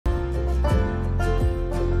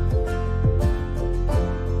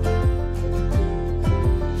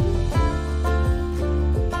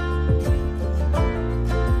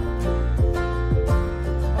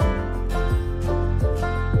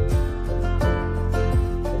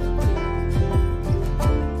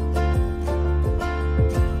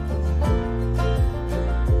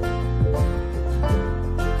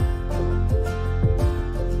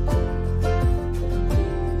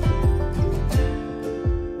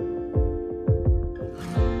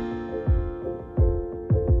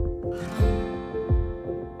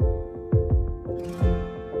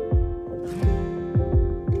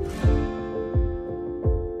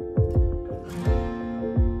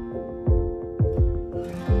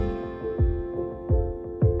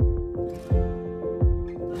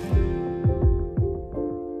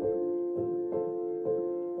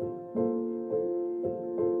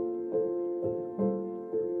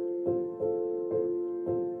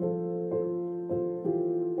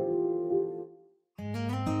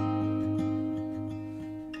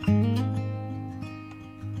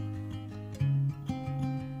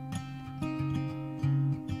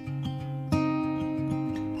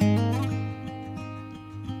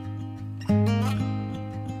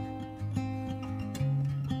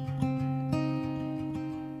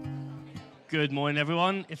Good morning,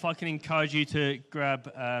 everyone. If I can encourage you to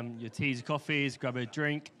grab your teas and coffees, grab a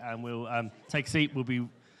drink, and we'll take a seat. We'll be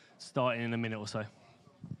starting in a minute or so.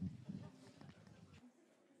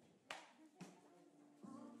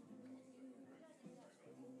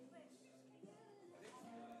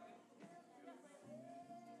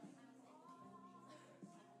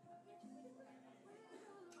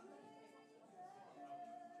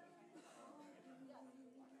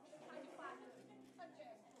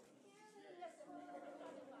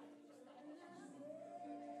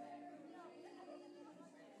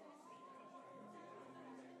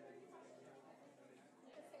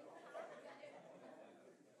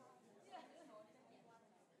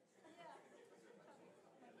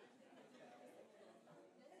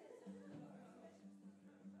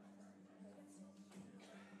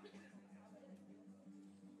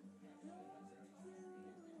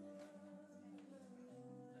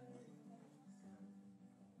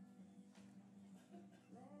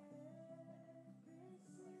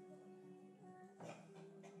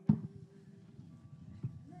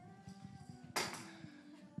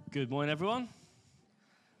 Good morning, everyone.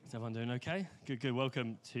 Is everyone doing okay? Good.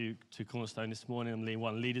 Welcome to Cornerstone this morning. I'm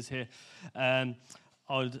one of the leaders here. I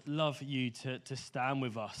would love you to stand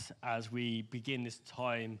with us as we begin this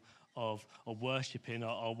time of worshipping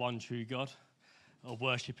our one true God, of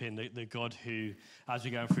worshipping the God who, as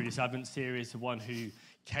we're going through this Advent series, the one who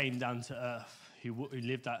came down to earth, who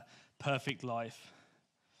lived that perfect life,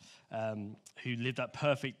 who lived that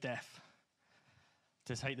perfect death,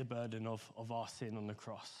 to take the burden of our sin on the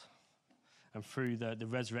cross. And through the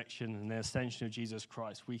resurrection and the ascension of Jesus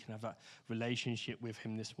Christ, we can have that relationship with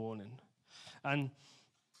him this morning. And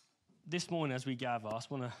this morning, as we gather, I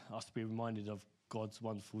just want us to be reminded of God's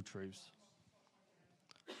wonderful truths.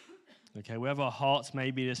 Okay, wherever our hearts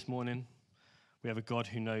may be this morning, we have a God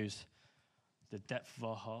who knows the depth of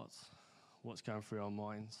our hearts, what's going through our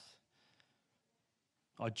minds,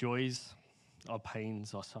 our joys, our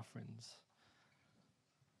pains, our sufferings,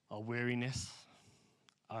 our weariness,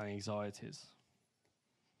 our anxieties.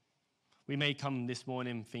 We may come this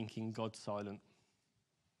morning thinking God's silent.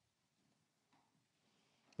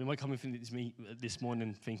 We might come this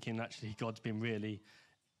morning thinking actually God's been really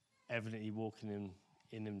evidently walking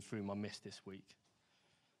in and through my midst this week.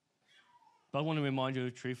 But I want to remind you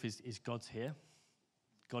of the truth is God's here.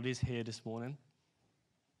 God is here this morning.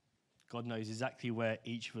 God knows exactly where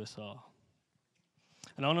each of us are.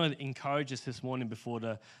 And I want to encourage us this morning before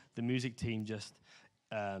the music team just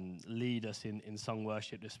lead us in song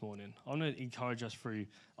worship this morning. I want to encourage us through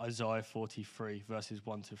Isaiah 43, verses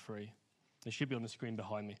 1 to 3. It should be on the screen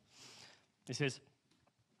behind me. It says,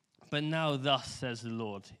 "But now thus says the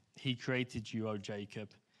Lord, he created you, O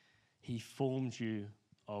Jacob. He formed you,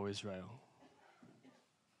 O Israel.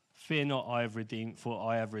 Fear not, I have redeemed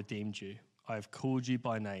you. I have called you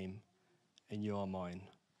by name, and you are mine."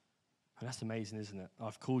 And that's amazing, isn't it?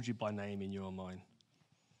 I've called you by name and you are mine.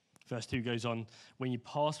 Verse 2 goes on, "When you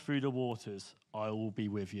pass through the waters, I will be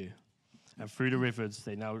with you. And through the rivers,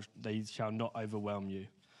 they shall not overwhelm you.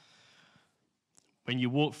 When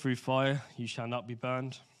you walk through fire, you shall not be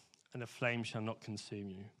burned, and the flame shall not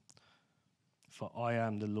consume you. For I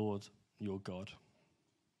am the Lord your God,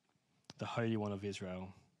 the Holy One of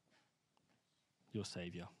Israel, your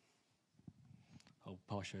Savior." I'll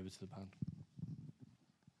pass you over to the band.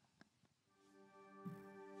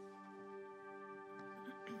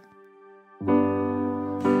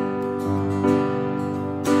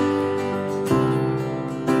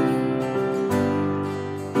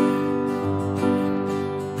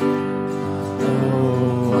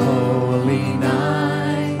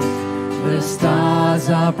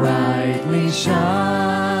 Are brightly shining.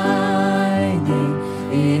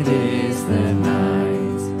 It is the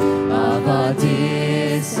night of our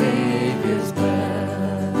dear Saviour's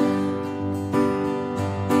birth.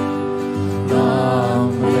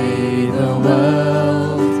 Long lay the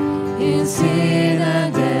world in sin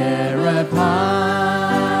and error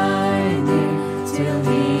pining, till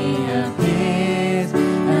he appeared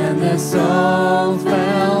and the soul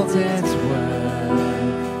felt its worth.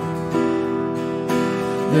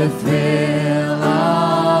 The thrill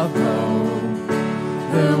of hope,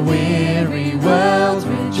 the weary world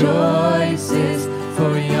rejoices,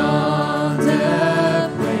 for yonder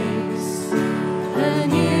breaks a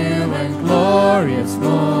new and glorious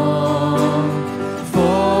morn.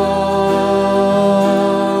 Fall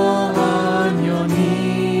on your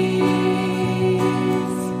knees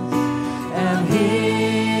and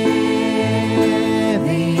hear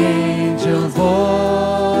the angel voices.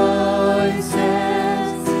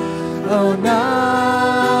 Oh, night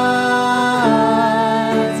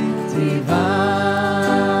divine,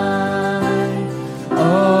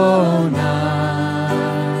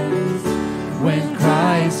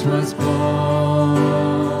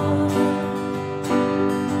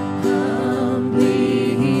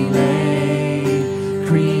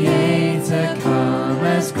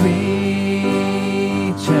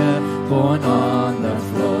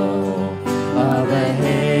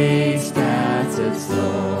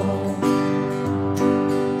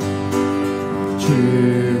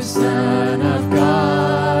 true Son of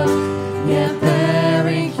God, yet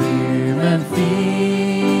bearing human feature,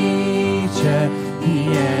 he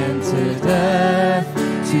entered earth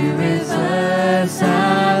to reverse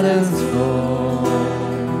Adam's fall.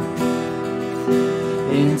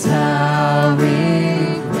 In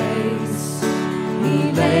towering grace,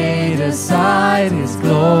 he laid aside his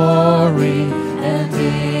glory, and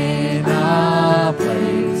in our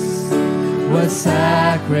place was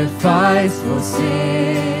sacrificed for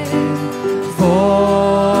sin.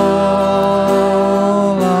 Fall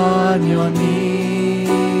on your knees.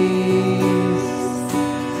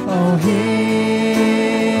 Oh, hear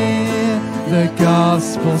the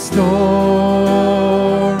gospel story.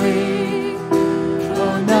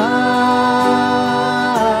 Oh, night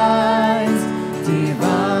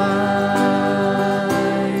divine.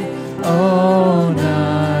 Oh,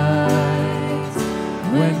 night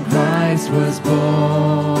when Christ was born.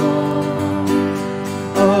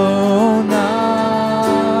 Oh,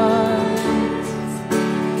 night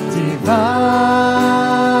divine.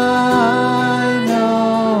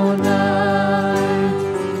 Oh, night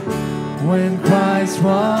when Christ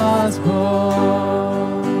was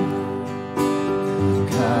born.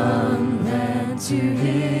 Come then to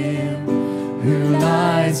him who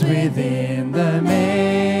lies within the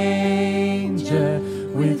manger,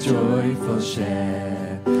 with joyful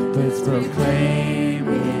shepherds proclaim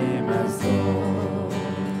him as Lord.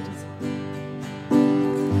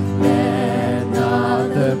 Let not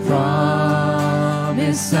the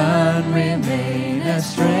promised Son remain a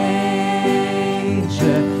stranger.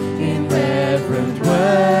 In reverent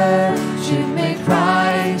worship may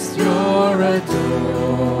Christ your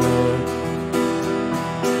adored.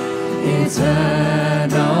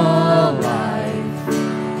 Eternal life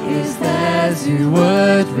is theirs who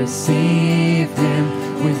would receive him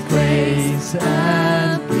with grace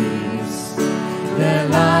and peace. Their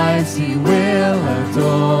lives he will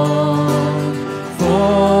adorn.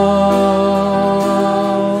 Fall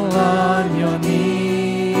on your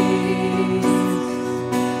knees.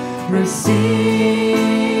 Receive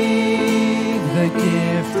the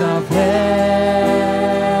gift of heaven.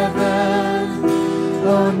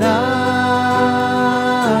 Oh, night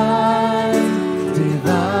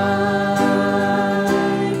divine.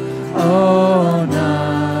 Oh,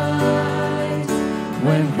 night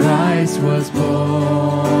when Christ was born.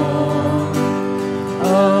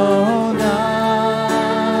 Oh,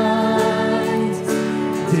 night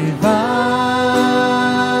divine.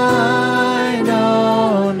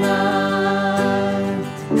 Oh, night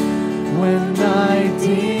when night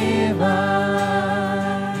divine.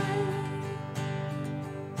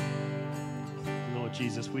 Lord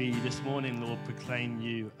Jesus, we this morning, Lord, proclaim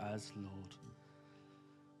you as Lord.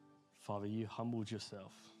 Father, you humbled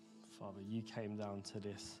yourself. Father, you came down to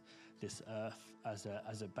this earth as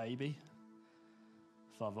a baby.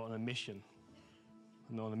 Father, on a mission.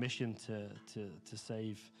 And on a mission to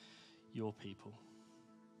save your people.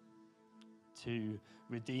 To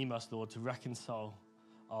redeem us, Lord, to reconcile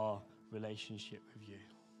our relationship with you.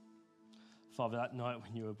 Father, that night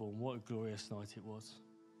when you were born, what a glorious night it was.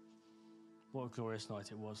 What a glorious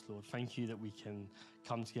night it was, Lord. Thank you that we can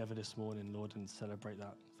come together this morning, Lord, and celebrate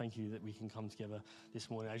that. Thank you that we can come together this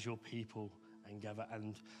morning as your people and gather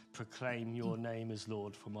and proclaim your name as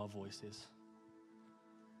Lord from our voices.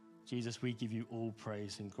 Jesus, we give you all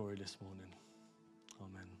praise and glory this morning.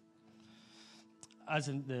 Amen. As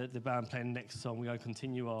in the band playing the next song, we're going to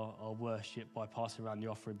continue our worship by passing around the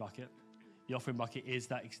offering bucket. The offering bucket is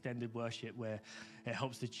that extended worship where it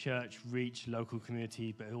helps the church reach local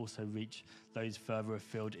community, but also reach those further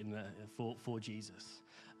afield for Jesus.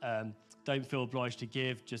 Don't feel obliged to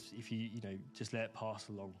give. Just if you just let it pass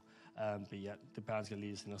along. But yeah, the band's going to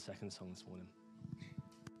lead us in our second song this morning.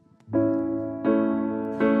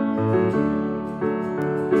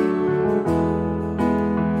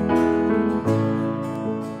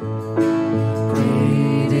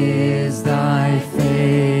 Great is thy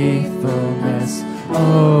faithfulness,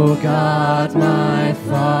 O God, my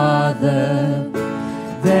Father.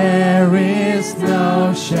 There is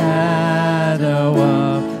no shadow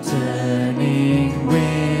of turning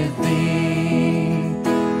with thee.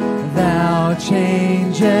 Thou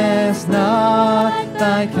changest not,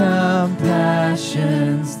 thy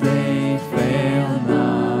compassions, they fail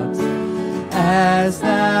not. As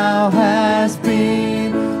thou hast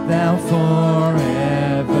been, thou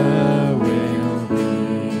forever will be.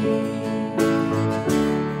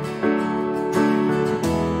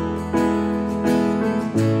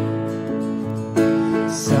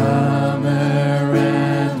 Summer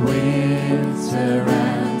and winter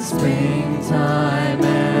and springtime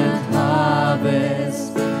and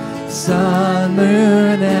harvest, sun,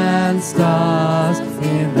 moon, and stars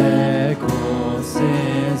in their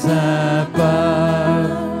courses above.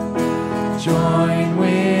 Join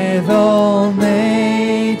with all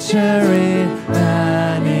nature in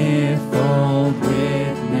manifold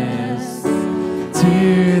witness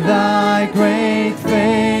to thy great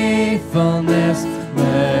faithfulness,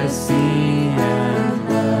 mercy, and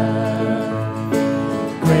love.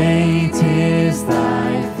 Great is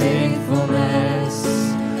thy faithfulness,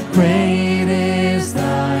 great is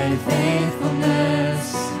thy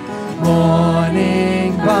faithfulness.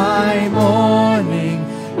 Morning by morning,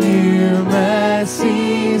 new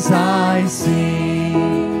mercies I see.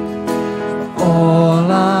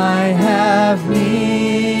 All I have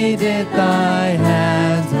needed, thy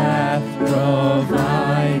hand hath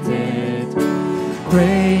provided.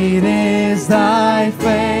 Great is thy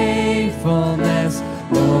faithfulness,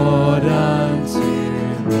 Lord, unto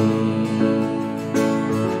me.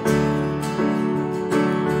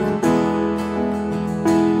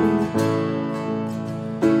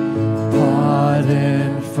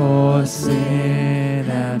 Pardon for sin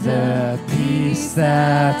and a peace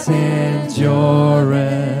that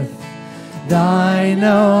endureth, thine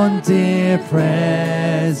own dear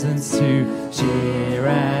presence to cheer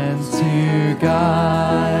and to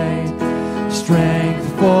guide, strength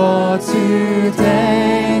for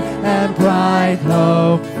today and bright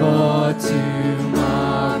hope for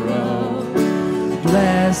tomorrow,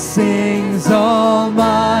 blessings all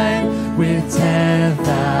mine with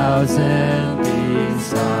 10,000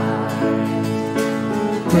 beside.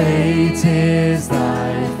 Great is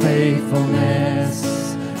thy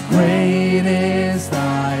faithfulness, great is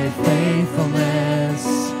thy faithfulness.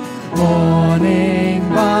 Morning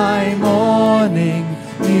by morning,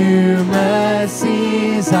 new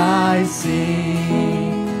mercies I see.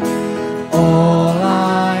 All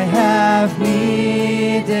I have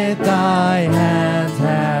needed, thy hand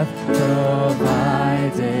hath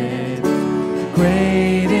provided.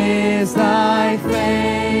 Great is thy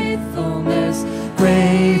faithfulness,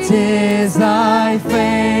 great is thy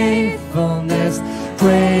faithfulness,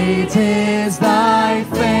 great is thy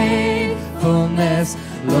faithfulness,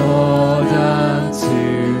 Lord, unto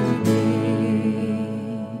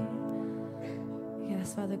me.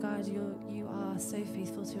 Yes, Father God, you are so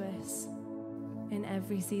faithful to us. In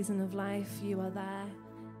every season of life, you are there.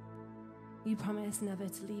 You promise never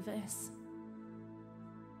to leave us.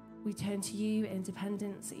 We turn to you in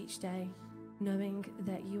dependence each day, knowing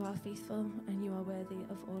that you are faithful and you are worthy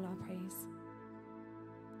of all our praise.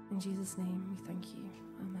 In Jesus' name, we thank you.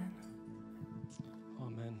 Amen.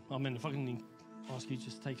 Amen. Amen. If I can ask you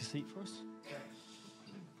just to take a seat for us.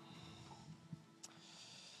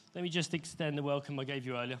 Let me just extend the welcome I gave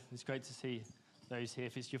you earlier. It's great to see those here.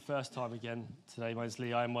 If it's your first time again today, my name's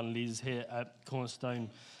Lee. I am one of the leaders here at Cornerstone.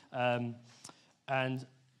 And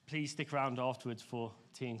please stick around afterwards for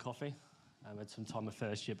tea and coffee. We had some time of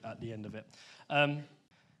fellowship at the end of it.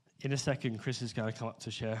 In a second, Chris is going to come up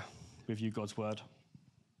to share with you God's word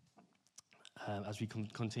as we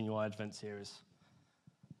continue our Advent series.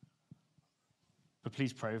 But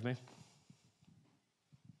please pray with me.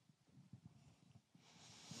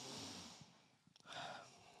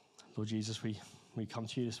 Lord Jesus, we come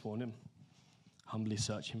to you this morning, humbly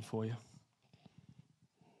searching for you.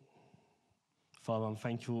 Father, I'm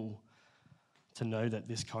thankful to know that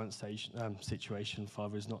this current situation,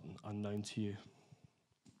 Father, is not unknown to you.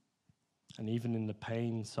 And even in the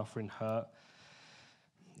pain, suffering, hurt,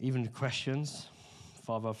 even the questions,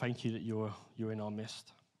 Father, I thank you that you're in our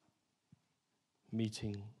midst,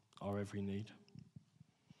 meeting our every need.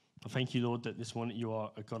 I thank you, Lord, that this morning you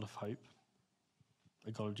are a God of hope,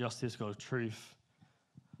 a God of justice, a God of truth,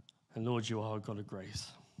 and Lord, you are a God of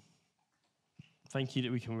grace. Thank you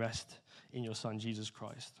that we can rest in your Son, Jesus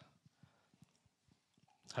Christ.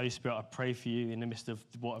 Holy Spirit, I pray for you in the midst of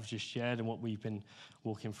what I've just shared and what we've been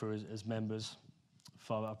walking through as members.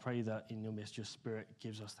 Father, I pray that in your midst, your Spirit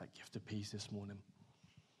gives us that gift of peace this morning.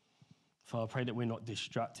 Father, I pray that we're not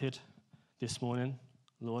distracted this morning.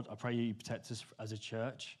 Lord, I pray you protect us as a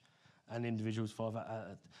church and individuals, Father,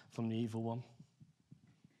 from the evil one.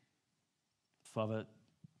 Father,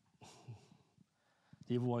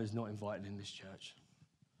 the evil one is not invited in this church.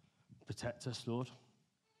 Protect us, Lord.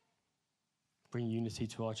 Bring unity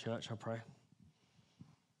to our church, I pray.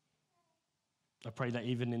 I pray that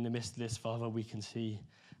even in the midst of this, Father, we can see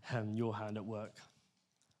your hand at work.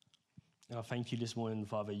 And I thank you this morning,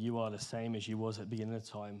 Father, you are the same as you was at the beginning of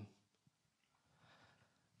time,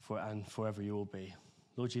 and forever you will be.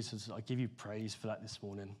 Lord Jesus, I give you praise for that this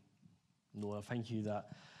morning. Lord, I thank you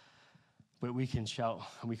that we can shout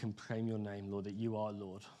and we can proclaim your name, Lord, that you are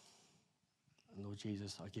Lord. And Lord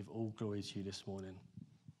Jesus, I give all glory to you this morning.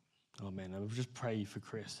 Amen. And we'll just pray for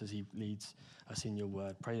Chris as he leads us in your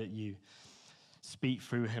word. Pray that you speak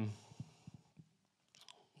through him.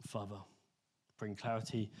 Father, bring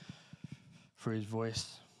clarity through his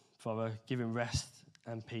voice. Father, give him rest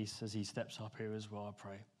and peace as he steps up here as well, I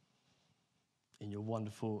pray. In your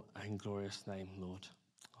wonderful and glorious name, Lord.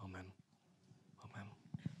 Amen. Amen.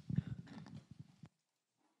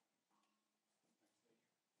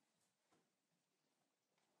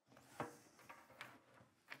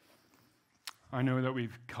 I know that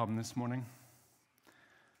we've come this morning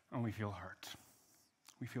and we feel hurt.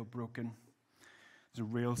 We feel broken. There's a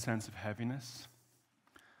real sense of heaviness.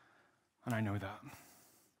 And I know that.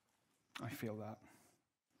 I feel that.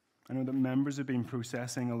 I know that members have been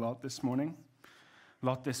processing a lot this morning, a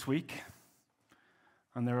lot this week.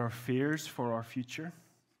 And there are fears for our future.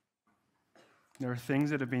 There are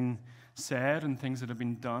things that have been said and things that have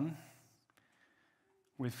been done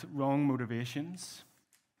with wrong motivations,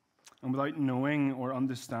 and without knowing or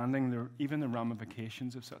understanding even the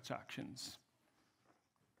ramifications of such actions.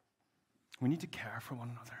 We need to care for one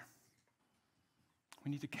another. We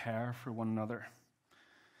need to care for one another.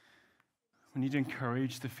 We need to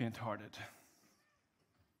encourage the faint-hearted.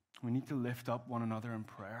 We need to lift up one another in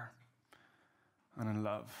prayer and in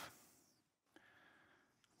love.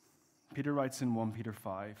 Peter writes in 1 Peter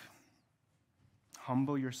 5,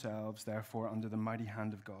 "Humble yourselves, therefore, under the mighty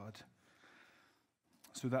hand of God,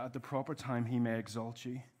 so that at the proper time he may exalt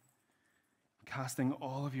you, casting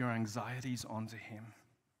all of your anxieties onto him,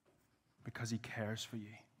 because he cares for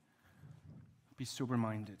you. Be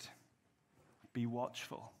sober-minded. Be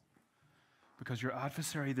watchful. Because your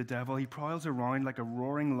adversary, the devil, he prowls around like a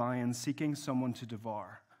roaring lion seeking someone to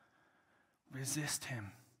devour. Resist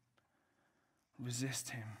him. Resist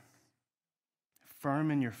him.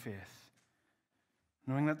 Firm in your faith,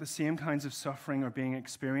 knowing that the same kinds of suffering are being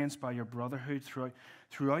experienced by your brotherhood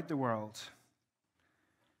throughout the world.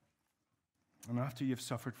 And after you've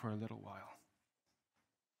suffered for a little while,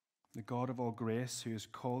 the God of all grace, who has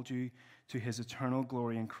called you to his eternal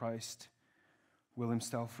glory in Christ, will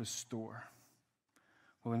himself restore,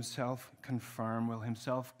 will himself confirm, will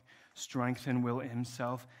himself strengthen, will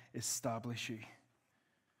himself establish you.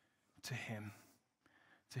 To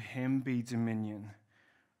him be dominion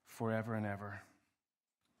forever and ever.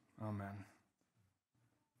 Amen.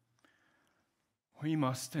 We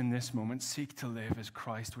must in this moment seek to live as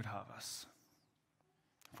Christ would have us,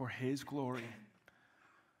 for his glory,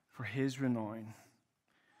 for his renown.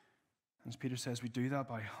 As Peter says, we do that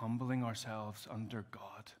by humbling ourselves under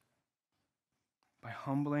God. By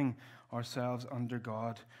humbling ourselves under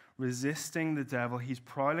God, resisting the devil. He's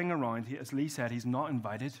prowling around. As Lee said, he's not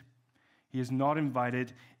invited. He is not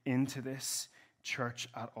invited into this church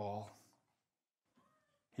at all.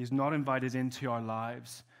 He's not invited into our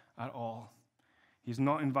lives at all. He's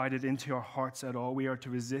not invited into our hearts at all. We are to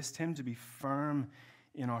resist him, to be firm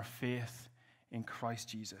in our faith in Christ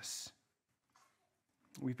Jesus.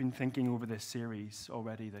 We've been thinking over this series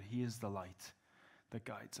already that he is the light that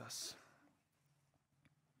guides us.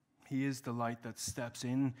 He is the light that steps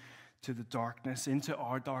in to the darkness, into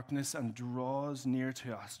our darkness, and draws near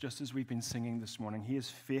to us, just as we've been singing this morning. He is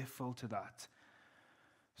faithful to that,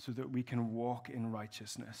 so that we can walk in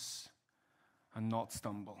righteousness and not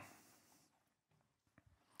stumble.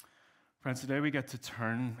 Friends, today we get to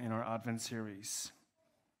turn in our Advent series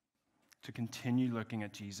to continue looking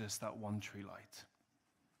at Jesus, that one true light.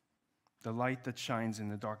 The light that shines in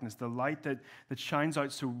the darkness, the light that shines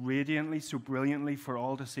out so radiantly, so brilliantly for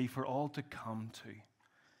all to see, for all to come to,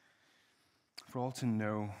 for all to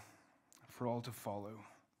know, for all to follow.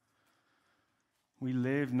 We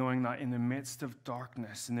live knowing that in the midst of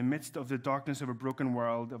darkness, in the midst of the darkness of a broken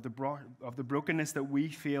world, of the brokenness that we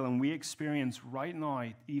feel and we experience right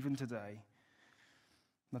now, even today,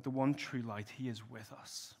 that the one true light, he is with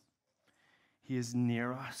us. He is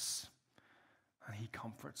near us, and he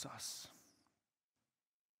comforts us.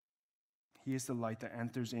 He is the light that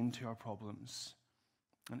enters into our problems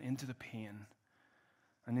and into the pain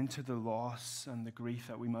and into the loss and the grief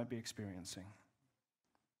that we might be experiencing.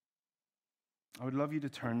 I would love you to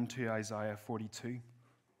turn to Isaiah 42.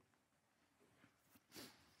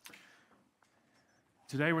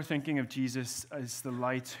 Today we're thinking of Jesus as the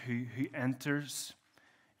light who enters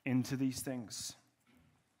into these things.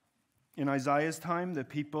 In Isaiah's time, the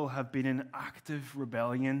people have been in active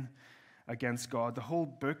rebellion against God. The whole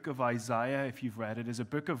book of Isaiah, if you've read it, is a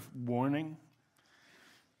book of warning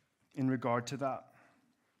in regard to that.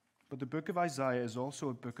 But the book of Isaiah is also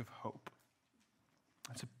a book of hope.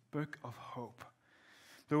 It's a book of hope.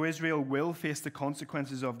 Though Israel will face the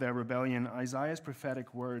consequences of their rebellion, Isaiah's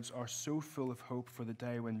prophetic words are so full of hope for the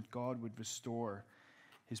day when God would restore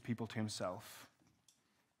his people to himself.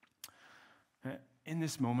 In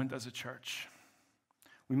this moment as a church,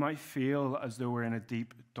 we might feel as though we're in a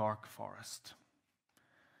deep, dark forest.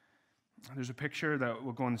 There's a picture that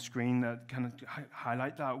will go on the screen that kind of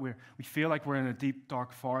highlight that. We feel like we're in a deep,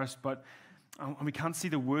 dark forest, but and we can't see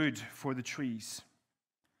the wood for the trees.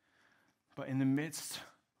 But in the midst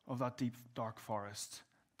of that deep, dark forest,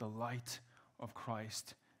 the light of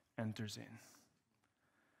Christ enters in.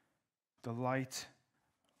 The light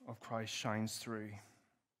of Christ shines through.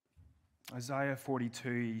 Isaiah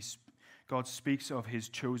 42, God speaks of his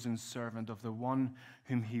chosen servant, of the one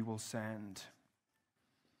whom he will send.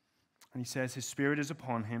 And he says, his spirit is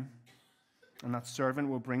upon him, and that servant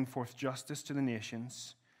will bring forth justice to the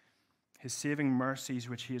nations. His saving mercies,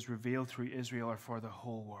 which he has revealed through Israel, are for the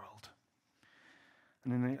whole world.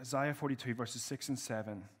 And in Isaiah 42, verses 6 and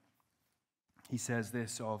 7, he says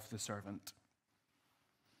this of the servant.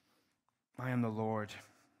 I am the Lord.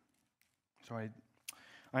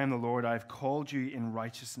 I am the Lord. I have called you in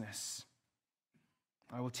righteousness.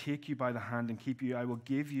 I will take you by the hand and keep you. I will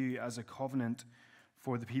give you as a covenant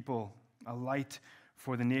for the people, a light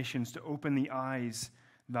for the nations, to open the eyes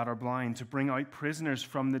that are blind, to bring out prisoners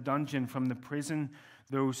from the dungeon, from the prison,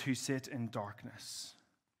 those who sit in darkness.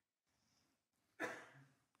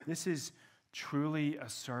 This is truly a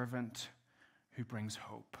servant who brings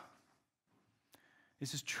hope.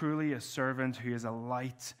 This is truly a servant who is a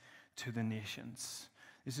light to the nations.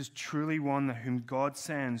 This is truly one whom God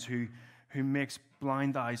sends, who makes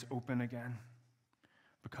blind eyes open again,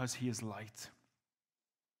 because he is light.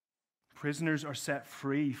 Prisoners are set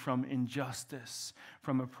free from injustice,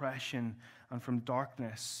 from oppression, and from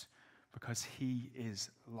darkness, because he is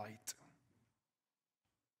light.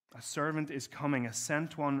 A servant is coming, a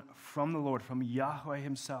sent one from the Lord, from Yahweh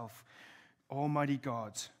himself, Almighty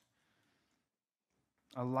God.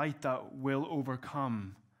 A light that will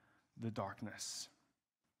overcome the darkness.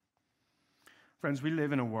 Friends, we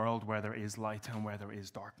live in a world where there is light and where there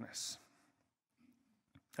is darkness.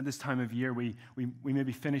 At this time of year, we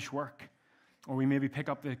maybe finish work, or we maybe pick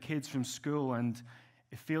up the kids from school, and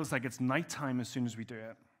it feels like it's nighttime as soon as we do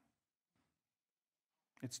it.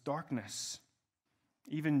 It's darkness.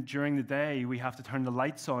 Even during the day, we have to turn the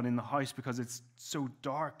lights on in the house because it's so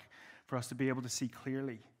dark for us to be able to see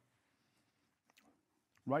clearly.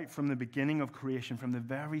 Right from the beginning of creation, from the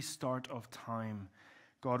very start of time,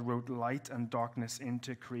 God wrote light and darkness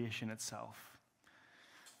into creation itself.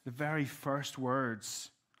 The very first words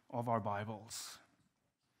of our Bibles.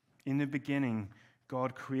 In the beginning,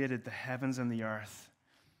 God created the heavens and the earth.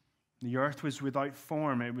 The earth was without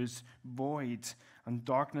form, it was void, and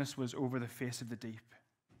darkness was over the face of the deep.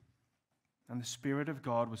 And the Spirit of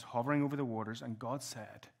God was hovering over the waters, and God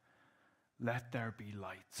said, "Let there be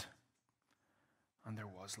light." And there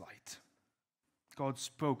was light. God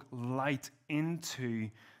spoke light into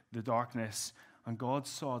the darkness, and God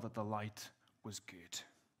saw that the light was good.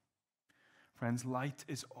 Friends, light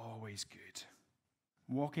is always good.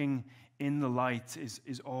 Walking in the light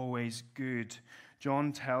is always good.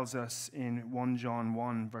 John tells us in 1 John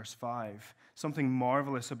 1, verse 5, something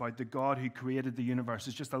marvelous about the God who created the universe.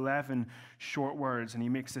 It's just 11 short words, and he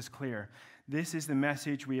makes this clear. This is the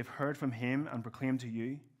message we have heard from him and proclaimed to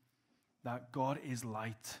you, that God is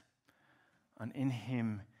light, and in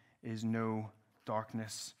him is no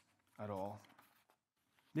darkness at all.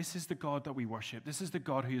 This is the God that we worship. This is the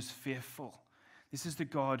God who is faithful. This is the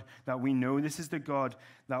God that we know. This is the God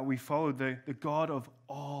that we follow, the God of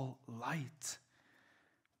all light.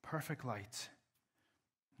 Perfect light.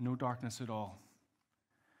 No darkness at all.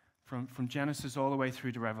 From Genesis all the way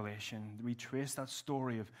through to Revelation, we trace that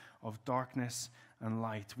story of darkness and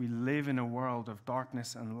light. We live in a world of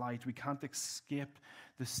darkness and light. We can't escape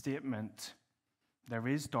the statement, there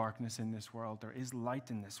is darkness in this world, there is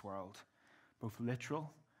light in this world, both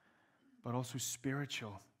literal but also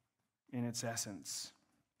spiritual in its essence.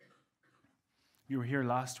 You were here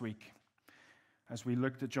last week as we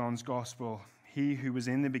looked at John's gospel. He who was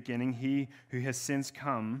in the beginning, he who has since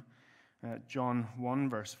come, John 1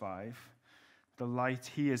 verse 5, the light,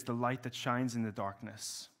 he is the light that shines in the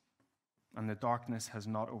darkness, and the darkness has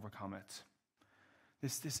not overcome it.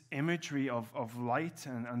 This imagery of light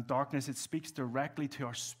and darkness, it speaks directly to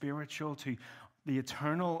our spiritual, to the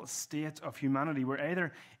eternal state of humanity. We're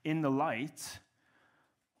either in the light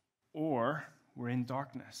or we're in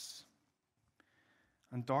darkness.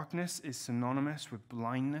 And darkness is synonymous with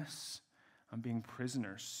blindness and being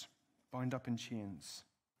prisoners, bound up in chains.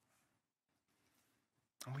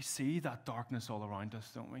 And we see that darkness all around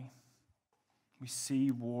us, don't we? We see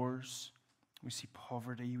wars, we see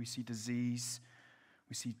poverty, we see disease,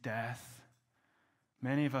 we see death.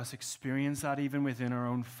 Many of us experience that even within our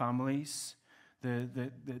own families.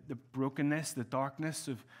 The brokenness, the darkness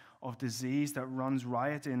of disease that runs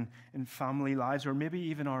riot in family lives, or maybe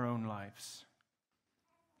even our own lives,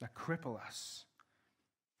 that cripple us.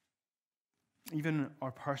 Even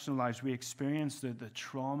our personal lives, we experience the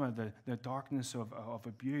trauma, the darkness of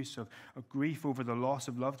abuse, of grief over the loss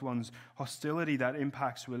of loved ones, hostility that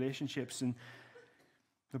impacts relationships. And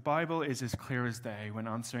the Bible is as clear as day when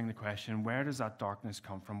answering the question, where does that darkness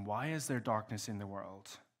come from? Why is there darkness in the world?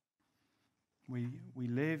 We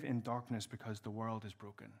live in darkness because the world is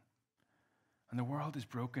broken. And the world is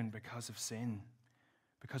broken because of sin,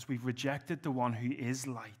 because we've rejected the one who is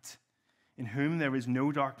light, in whom there is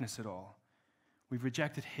no darkness at all. We've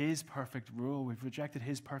rejected his perfect rule. We've rejected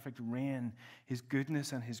his perfect reign, his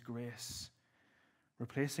goodness and his grace,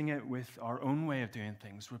 replacing it with our own way of doing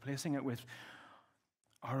things, replacing it with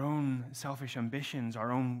our own selfish ambitions,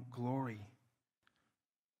 our own glory.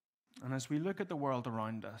 And as we look at the world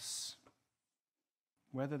around us,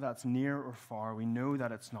 whether that's near or far, we know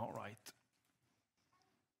that it's not right.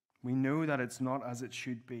 We know that it's not as it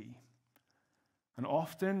should be. And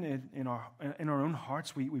often in our own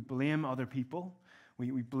hearts, we blame other people.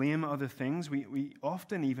 We blame other things. We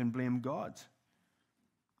often even blame God.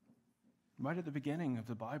 Right at the beginning of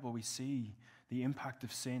the Bible, we see the impact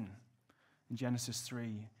of sin in Genesis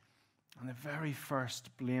 3 and the very first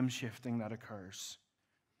blame shifting that occurs.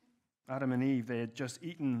 Adam and Eve, they had just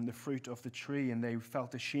eaten the fruit of the tree and they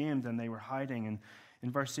felt ashamed and they were hiding. And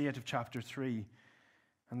in verse 8 of chapter 3,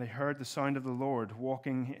 and they heard the sound of the Lord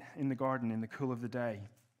walking in the garden in the cool of the day.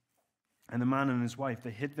 And the man and his wife,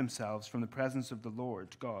 they hid themselves from the presence of the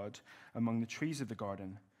Lord God among the trees of the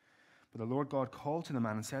garden. But the Lord God called to the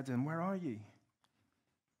man and said to him, "Where are you?"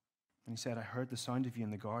 And he said, "I heard the sound of you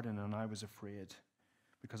in the garden, and I was afraid,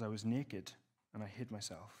 because I was naked, and I hid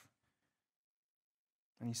myself."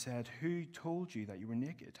 And he said, "Who told you that you were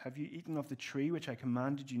naked? Have you eaten of the tree which I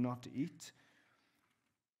commanded you not to eat?"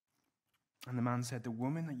 And the man said, "The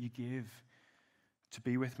woman that you gave to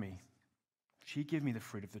be with me, she gave me the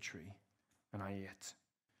fruit of the tree, and I ate."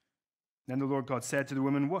 Then the Lord God said to the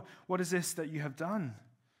woman, What is this that you have done?"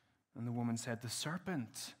 And the woman said, "The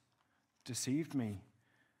serpent deceived me,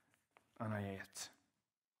 and I ate."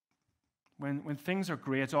 When things are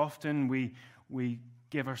great, often we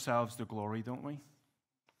give ourselves the glory, don't we?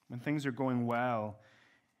 When things are going well,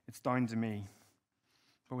 it's down to me.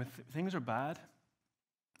 But when things are bad,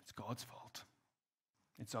 it's God's fault.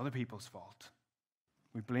 It's other people's fault.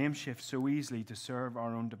 We blame shift so easily to serve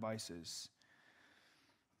our own devices.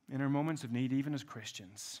 In our moments of need, even as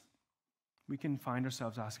Christians, we can find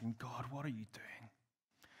ourselves asking, "God, what are you doing?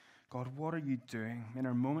 God, what are you doing?" In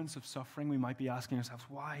our moments of suffering, we might be asking ourselves,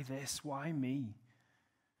 "Why this? Why me?"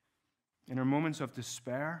 In our moments of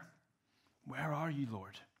despair, "Where are you,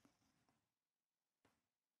 Lord?"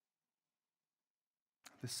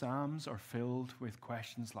 The Psalms are filled with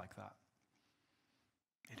questions like that.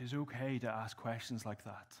 It is okay to ask questions like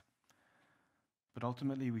that. But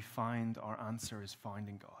ultimately, we find our answer is found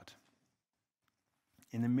in God.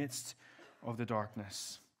 In the midst of the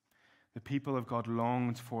darkness, the people of God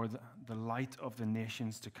longed for the light of the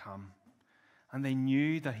nations to come. And they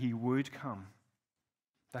knew that he would come,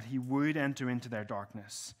 that he would enter into their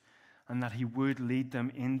darkness, and that he would lead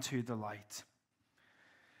them into the light.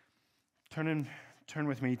 Turn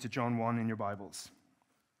with me to John 1 in your Bibles.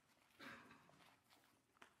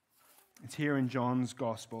 It's here in John's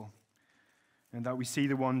Gospel and that we see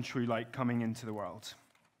the one true light coming into the world.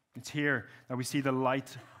 It's here that we see the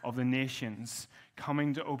light of the nations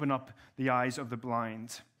coming to open up the eyes of the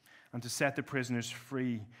blind and to set the prisoners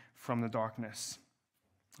free from the darkness.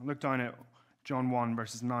 Look down at John 1,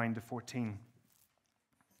 verses 9 to 14.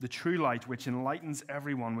 The true light which enlightens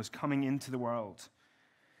everyone was coming into the world.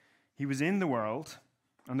 He was in the world,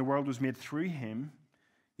 and the world was made through him,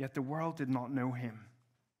 yet the world did not know him.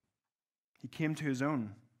 He came to his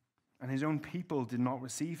own, and his own people did not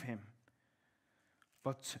receive him.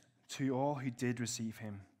 But to all who did receive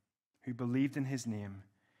him, who believed in his name,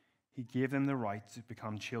 he gave them the right to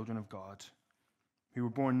become children of God, who were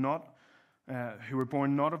born not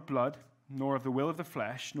of blood, nor of the will of the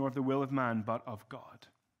flesh, nor of the will of man, but of God.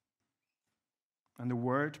 And the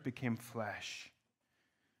Word became flesh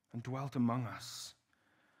and dwelt among us.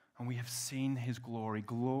 And we have seen his glory,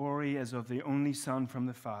 glory as of the only Son from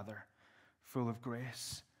the Father, full of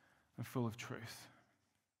grace and full of truth.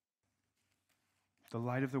 The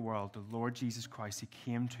light of the world, the Lord Jesus Christ, he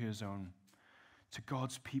came to his own, to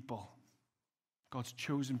God's people, God's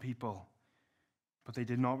chosen people, but they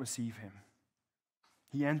did not receive him.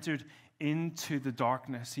 He entered into the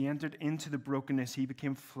darkness. He entered into the brokenness. He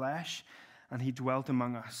became flesh, and he dwelt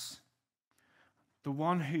among us. The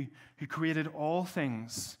one who created all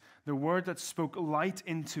things, the Word that spoke light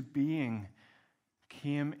into being,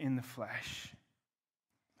 came in the flesh,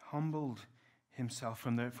 humbled himself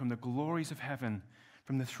from the glories of heaven.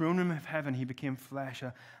 From the throne room of heaven, he became flesh,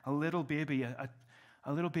 a little baby, a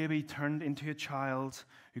little baby turned into a child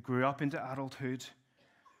who grew up into adulthood.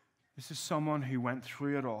 This is someone who went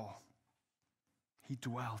through it all. He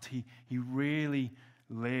dwelt, he really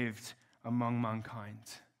lived among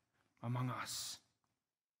mankind, among us.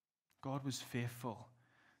 God was faithful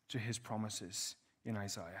to his promises in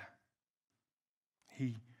Isaiah.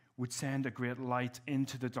 He would send a great light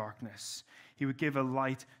into the darkness. He would give a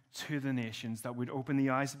light to the nations that would open the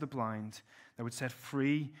eyes of the blind, that would set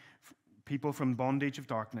free people from bondage of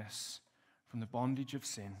darkness, from the bondage of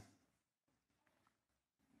sin.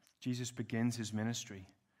 Jesus begins his ministry,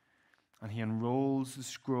 and he unrolls the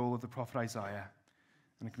scroll of the prophet Isaiah,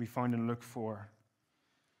 and it can be found in Luke 4.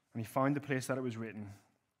 And he found the place that it was written,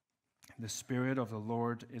 "The Spirit of the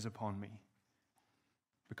Lord is upon me,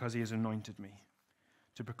 because he has anointed me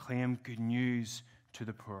to proclaim good news to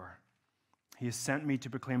the poor. He has sent me to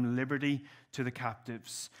proclaim liberty to the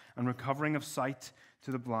captives and recovering of sight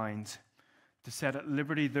to the blind, to set at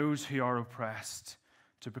liberty those who are oppressed,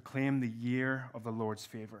 to proclaim the year of the Lord's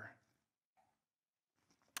favor."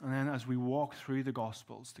 And then as we walk through the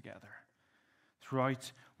Gospels together,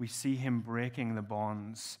 throughout we see him breaking the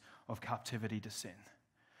bonds of captivity to sin.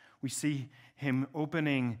 We see him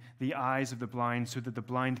opening the eyes of the blind so that the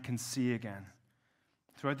blind can see again.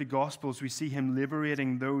 Throughout the Gospels, we see him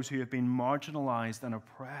liberating those who have been marginalized and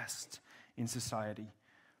oppressed in society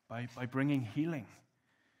by bringing healing,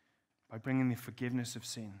 by bringing the forgiveness of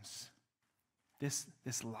sins.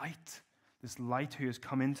 This light who has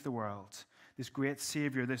come into the world, this great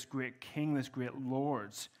Savior, this great King, this great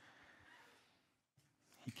Lord,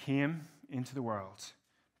 he came into the world,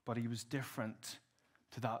 but he was different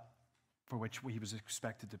to that for which he was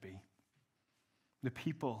expected to be. The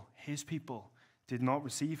people, his people, did not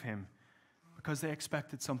receive him because they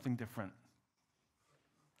expected something different.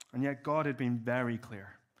 And yet God had been very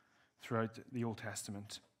clear throughout the Old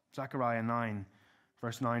Testament. Zechariah 9,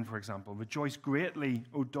 verse 9, for example. "Rejoice greatly,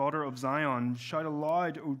 O daughter of Zion. Shout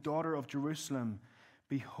aloud, O daughter of Jerusalem.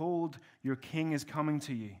 Behold, your king is coming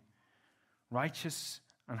to you. Righteous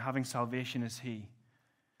and having salvation is he."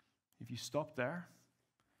 If you stop there,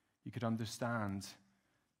 you could understand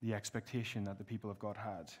the expectation that the people of God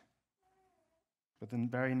had. But the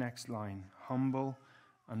very next line, "humble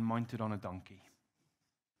and mounted on a donkey,"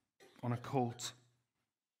 on a colt,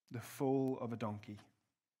 the foal of a donkey.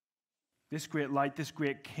 This great light, this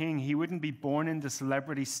great king, he wouldn't be born into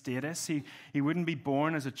celebrity status. He wouldn't be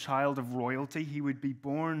born as a child of royalty. He would be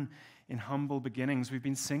born in humble beginnings. We've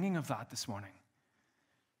been singing of that this morning.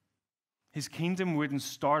 His kingdom wouldn't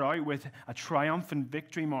start out with a triumphant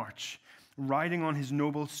victory march, riding on his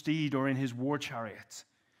noble steed or in his war chariot.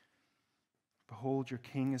 "Behold, your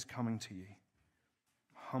king is coming to you,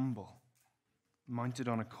 humble, mounted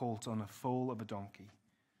on a colt, on a foal of a donkey."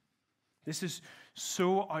 This is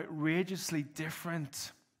so outrageously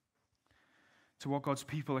different to what God's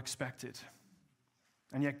people expected.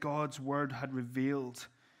 And yet God's word had revealed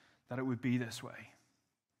that it would be this way.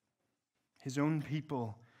 His own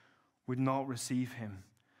people would not receive him.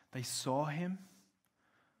 They saw him,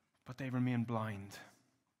 but they remained blind.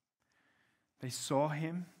 They saw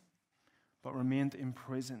him, but remained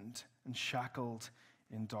imprisoned and shackled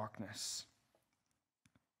in darkness.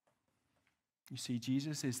 You see,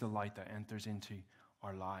 Jesus is the light that enters into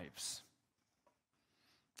our lives.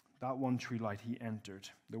 That one true light, he entered.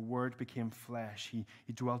 The Word became flesh. He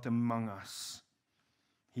dwelt among us.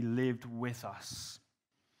 He lived with us.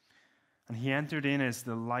 And he entered in as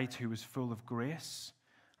the light who was full of grace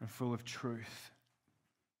and full of truth.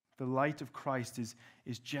 The light of Christ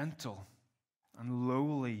is gentle and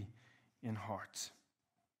lowly in heart.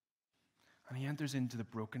 And he enters into the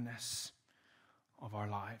brokenness of our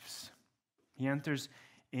lives. He enters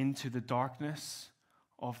into the darkness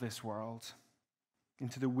of this world,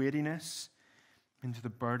 into the weightiness, into the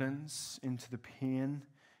burdens, into the pain,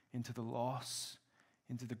 into the loss,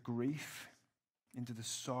 into the grief, into the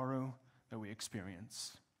sorrow that we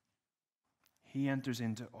experience. He enters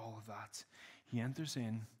into all of that. He enters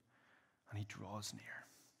in and he draws near.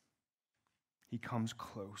 He comes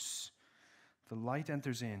close. The light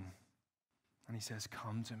enters in and he says,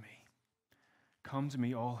 "Come to me. Come to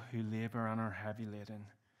me, all who labor and are heavy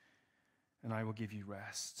laden, and I will give you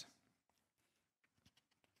rest."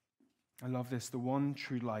 I love this. The one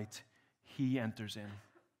true light, he enters in.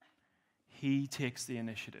 He takes the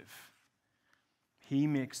initiative. He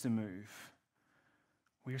makes the move.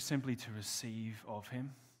 We are simply to receive of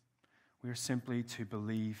him. We are simply to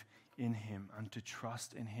believe in him and to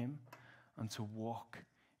trust in him and to walk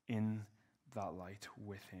in that light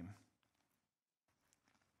with him.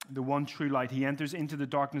 The one true light, he enters into the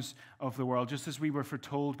darkness of the world, just as we were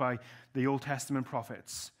foretold by the Old Testament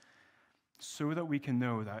prophets, so that we can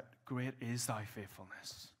know that great is thy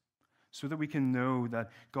faithfulness, so that we can know that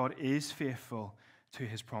God is faithful to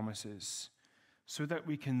his promises, so that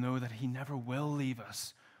we can know that he never will leave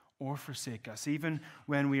us or forsake us, even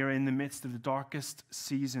when we are in the midst of the darkest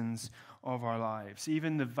seasons of our lives,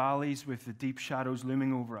 even the valleys with the deep shadows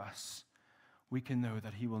looming over us. We can know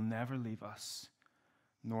that he will never leave us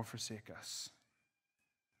nor forsake us.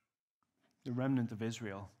 The remnant of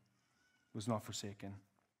Israel was not forsaken.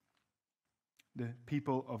 The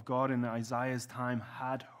people of God in Isaiah's time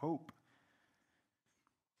had hope.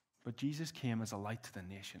 But Jesus came as a light to the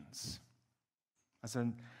nations, as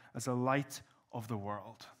a light of the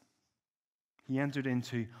world. He entered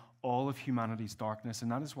into all of humanity's darkness,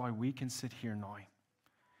 and that is why we can sit here now,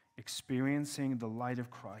 experiencing the light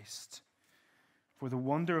of Christ. For the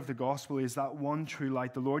wonder of the gospel is that one true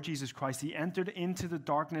light, the Lord Jesus Christ. He entered into the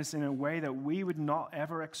darkness in a way that we would not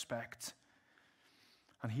ever expect.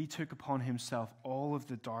 And he took upon himself all of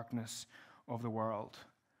the darkness of the world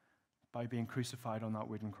by being crucified on that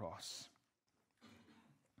wooden cross.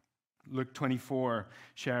 Luke 24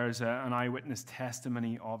 shares an eyewitness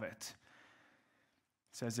testimony of it.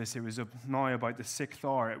 It says this: it was now about the 6th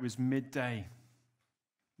hour. It was midday,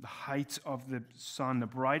 the height of the sun, the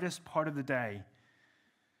brightest part of the day.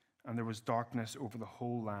 And there was darkness over the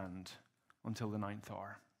whole land until the 9th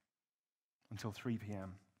hour, until 3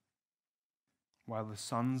 p.m., while the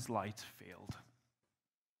sun's light failed.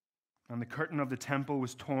 And the curtain of the temple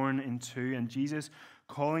was torn in two, and Jesus,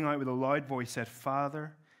 calling out with a loud voice, said,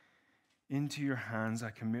 Father, into your hands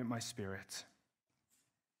I commit my spirit.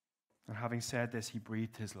 And having said this, he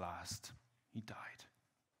breathed his last. He died.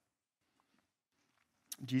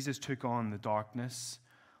 Jesus took on the darkness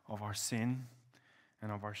of our sin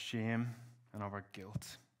and of our shame and of our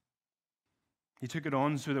guilt. He took it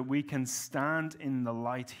on so that we can stand in the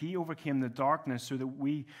light. He overcame the darkness so that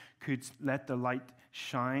we could let the light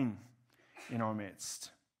shine in our midst.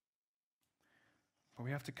 But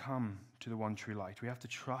we have to come to the one true light. We have to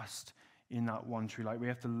trust in that one true light. We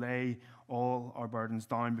have to lay all our burdens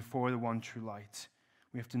down before the one true light.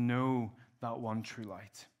 We have to know that one true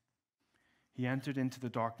light. He entered into the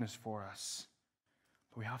darkness for us,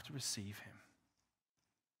 but we have to receive him.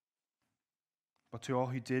 But to all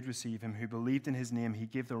who did receive him, who believed in his name, he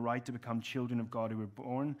gave the right to become children of God, who were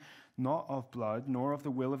born not of blood, nor of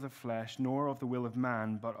the will of the flesh, nor of the will of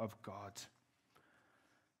man, but of God.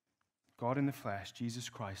 God in the flesh, Jesus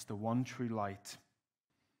Christ, the one true light.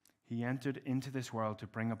 He entered into this world to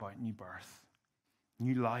bring about new birth,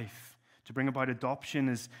 new life, to bring about adoption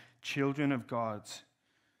as children of God,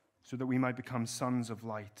 so that we might become sons of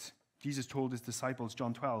light. Jesus told his disciples,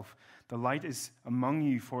 John 12, the light is among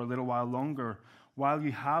you for a little while longer. While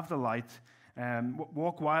you have the light,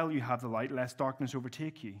 walk while you have the light, lest darkness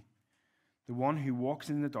overtake you. The one who walks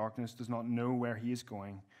in the darkness does not know where he is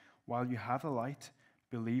going. While you have the light,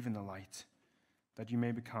 believe in the light, that you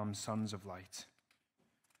may become sons of light.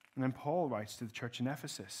 And then Paul writes to the church in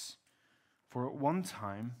Ephesus, for at one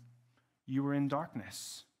time you were in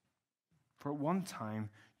darkness. For at one time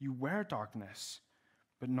you were darkness,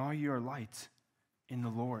 but now you are light in the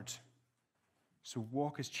Lord. So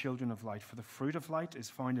walk as children of light, for the fruit of light is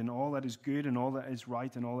found in all that is good and all that is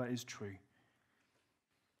right and all that is true.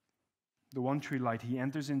 The one true light, he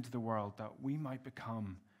enters into the world that we might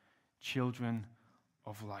become children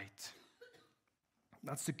of light.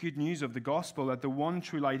 That's the good news of the gospel, that the one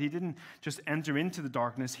true light, he didn't just enter into the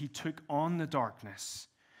darkness, he took on the darkness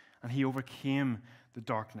and he overcame the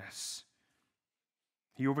darkness.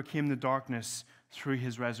 He overcame the darkness through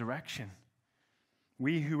his resurrection.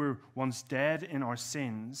 We who were once dead in our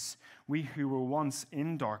sins, we who were once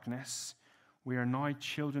in darkness, we are now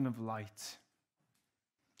children of light.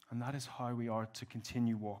 And that is how we are to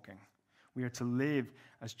continue walking. We are to live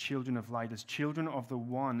as children of light, as children of the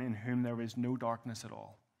one in whom there is no darkness at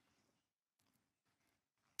all.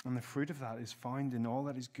 And the fruit of that is found in all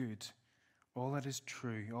that is good, all that is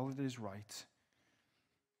true, all that is right.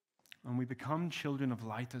 And we become children of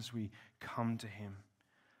light as we come to him,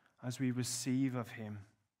 as we receive of him,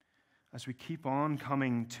 as we keep on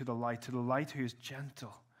coming to the light who is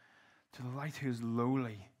gentle, to the light who is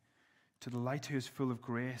lowly, to the light who is full of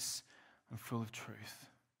grace and full of truth.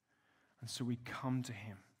 And so we come to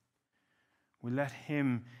him. We let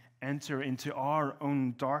him enter into our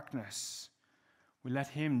own darkness, we let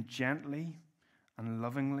him gently and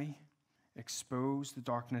lovingly expose the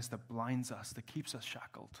darkness that blinds us, that keeps us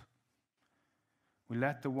shackled. We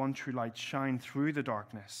let the one true light shine through the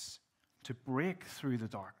darkness, to break through the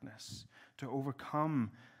darkness, to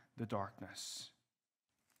overcome the darkness.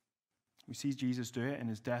 We see Jesus do it in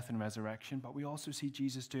his death and resurrection, but we also see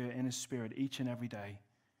Jesus do it in his Spirit each and every day.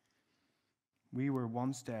 We were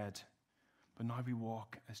once dead, but now we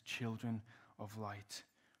walk as children of light,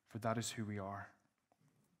 for that is who we are.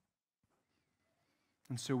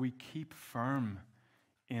 And so we keep firm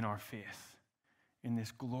in our faith, in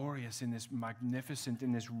this glorious, in this magnificent,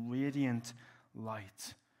 in this radiant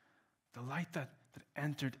light. The light that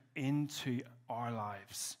entered into our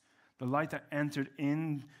lives. The light that entered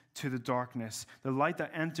into the darkness. The light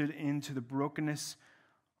that entered into the brokenness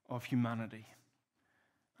of humanity.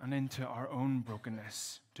 And into our own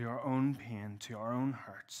brokenness, to our own pain, to our own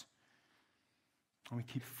hurts. And we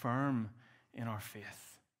keep firm in our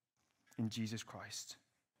faith in Jesus Christ.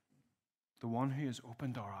 The one who has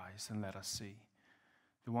opened our eyes and let us see.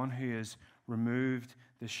 The one who has removed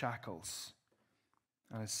the shackles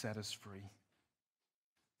and has set us free.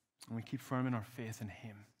 And we keep firm in our faith in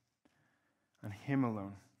him and him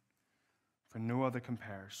alone, for no other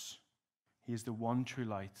compares. He is the one true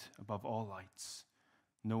light above all lights.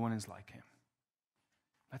 No one is like him.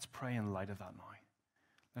 Let's pray in light of that now.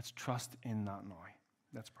 Let's trust in that now.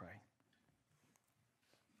 Let's pray.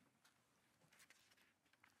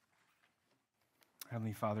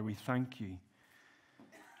 Heavenly Father, we thank you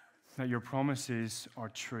that your promises are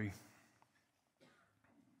true.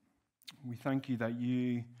 We thank you that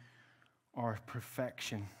you are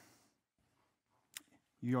perfection.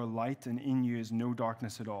 You are light, and in you is no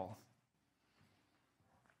darkness at all.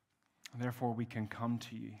 Therefore, we can come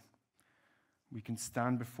to you. We can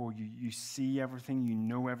stand before you. You see everything. You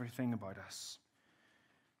know everything about us.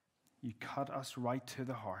 You cut us right to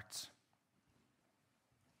the heart.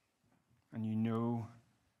 And you know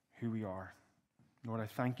who we are. Lord, I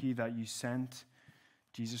thank you that you sent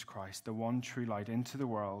Jesus Christ, the one true light, into the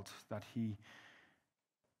world, that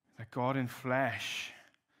God in flesh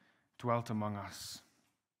dwelt among us.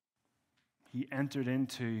 He entered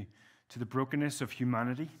into the brokenness of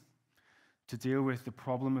humanity to deal with the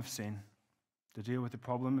problem of sin,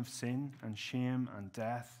 and shame and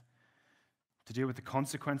death, to deal with the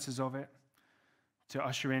consequences of it, to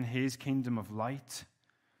usher in his kingdom of light,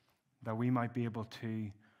 that we might be able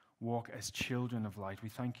to walk as children of light. We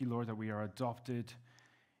thank you, Lord, that we are adopted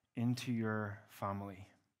into your family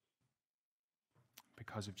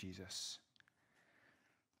because of Jesus.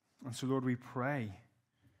 And so, Lord, we pray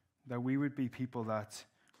that we would be people that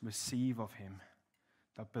receive of him,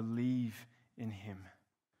 that believe in him,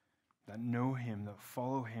 that know him, that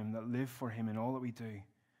follow him, that live for him in all that we do.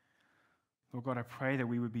 Lord God, I pray that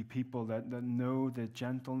we would be people that know the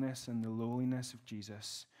gentleness and the lowliness of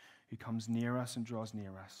Jesus, who comes near us and draws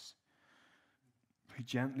near us, who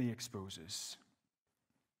gently exposes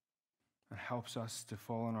and helps us to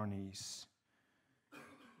fall on our knees,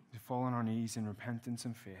 in repentance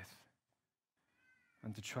and faith,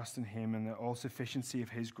 and to trust in him and the all-sufficiency of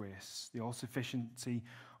his grace, the all-sufficiency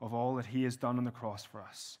of all that he has done on the cross for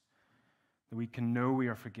us, that we can know we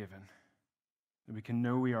are forgiven, that we can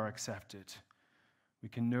know we are accepted, we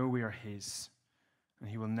can know we are his, and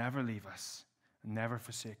he will never leave us and never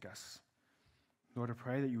forsake us. Lord, I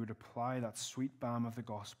pray that you would apply that sweet balm of the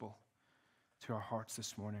gospel to our hearts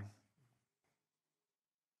this morning.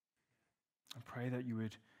 I pray that you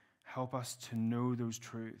would help us to know those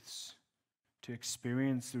truths, to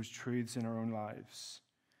experience those truths in our own lives.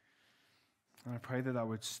 And I pray that that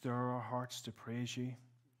would stir our hearts to praise you,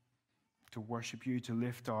 to worship you, to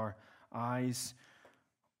lift our eyes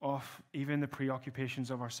off even the preoccupations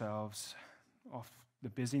of ourselves, off the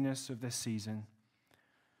busyness of this season,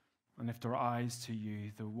 and lift our eyes to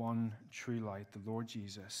you, the one true light, the Lord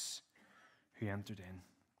Jesus, who entered in.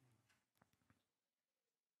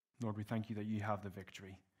 Lord, we thank you that you have the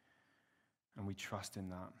victory, and we trust in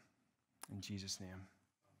that. In Jesus' name,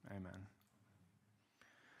 amen.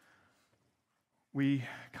 We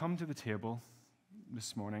come to the table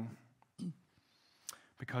this morning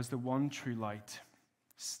because the one true light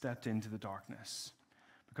stepped into the darkness,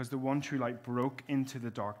 because the one true light broke into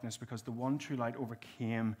the darkness, because the one true light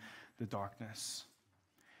overcame the darkness.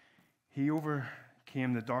 He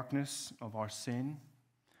overcame the darkness of our sin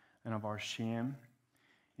and of our shame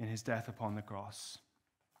in his death upon the cross.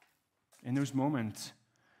 In those moments,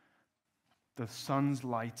 the sun's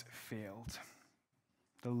light failed.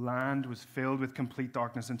 The land was filled with complete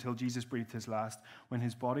darkness until Jesus breathed his last, when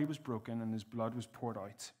his body was broken and his blood was poured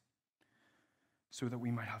out. so that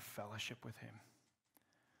we might have fellowship with him,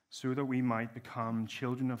 so that we might become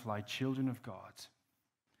children of light, children of God.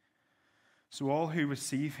 So all who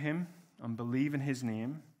receive him and believe in his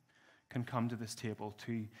name can come to this table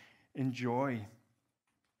to enjoy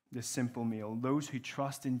this simple meal. Those who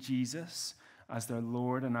trust in Jesus as their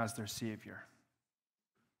Lord and as their Savior.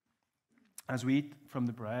 As we eat from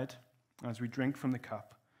the bread, as we drink from the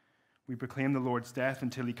cup, we proclaim the Lord's death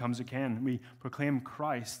until he comes again. We proclaim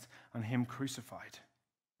Christ and him crucified.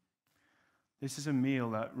 This is a meal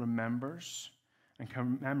that remembers and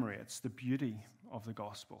commemorates the beauty of the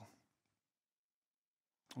gospel.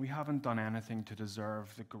 We haven't done anything to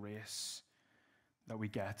deserve the grace that we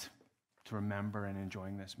get to remember and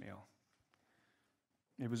enjoying this meal.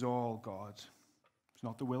 It was all God. It's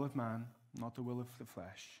not the will of man, not the will of the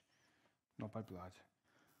flesh, not by blood,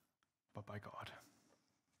 but by God.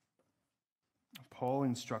 Paul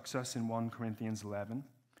instructs us in 1 Corinthians 11,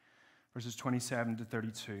 verses 27 to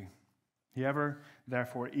 32. Whoever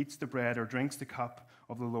therefore eats the bread or drinks the cup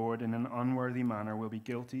of the Lord in an unworthy manner will be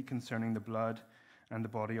guilty concerning the blood and the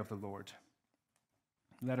body of the Lord.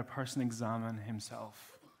 Let a person examine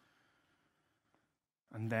himself,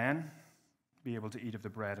 and then be able to eat of the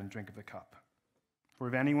bread and drink of the cup. For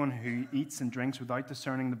if anyone who eats and drinks without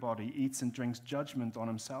discerning the body eats and drinks judgment on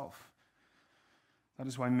himself. That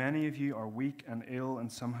is why many of you are weak and ill, and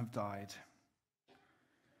some have died.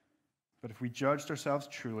 But if we judged ourselves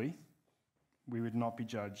truly, we would not be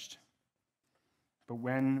judged. But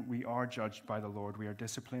when we are judged by the Lord, we are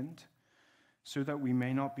disciplined, so that we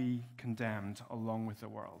may not be condemned along with the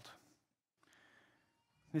world.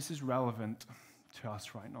 This is relevant to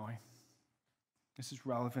us right now. This is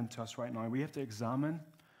relevant to us right now. We have to examine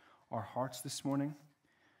our hearts this morning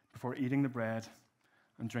before eating the bread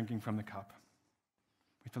and drinking from the cup.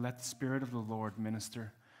 We have to let the Spirit of the Lord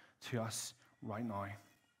minister to us right now.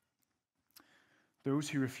 Those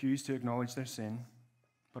who refuse to acknowledge their sin,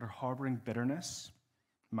 but are harboring bitterness,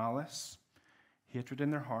 malice, hatred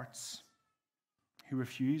in their hearts, who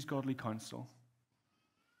refuse godly counsel,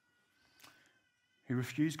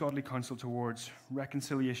 towards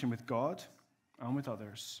reconciliation with God and with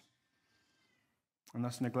others, and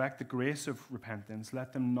thus neglect the grace of repentance,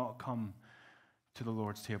 let them not come to the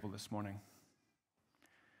Lord's table this morning.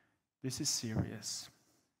 This is serious.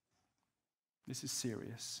 This is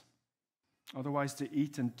serious. Otherwise, to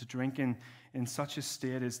eat and to drink in such a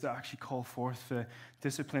state is to actually call forth the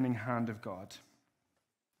disciplining hand of God.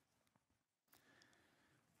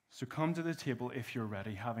 So come to the table if you're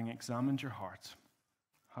ready, having examined your heart,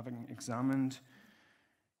 having examined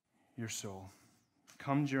your soul.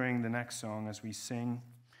 Come during the next song as we sing,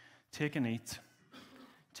 take and eat,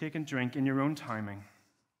 take and drink in your own timing,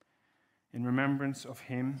 in remembrance of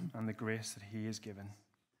him and the grace that he has given.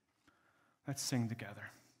 Let's sing together.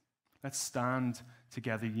 Let's stand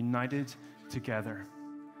together, united together,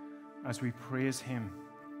 as we praise him,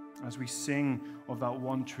 as we sing of that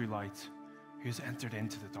one true light who has entered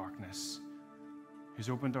into the darkness, who's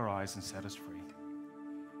opened our eyes and set us free.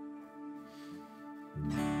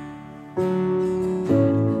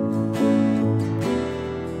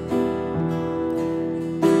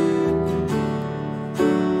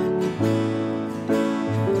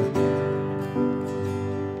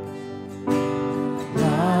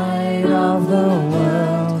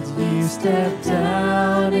 Step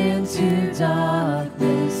down into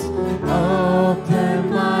darkness, open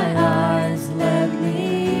my eyes, let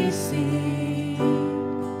me see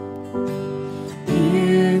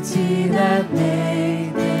beauty that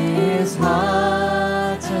made this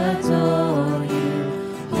heart adore you,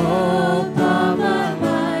 hope of my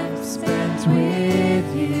life spent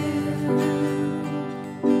with you.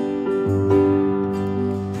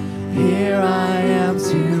 Here I am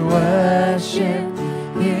to worship,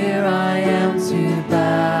 here I am to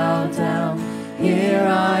bow down. Here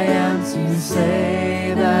I am to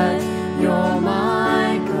say that you're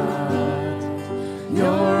my God.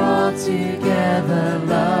 You're altogether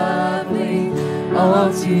lovely,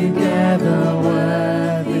 altogether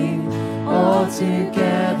worthy,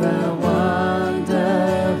 altogether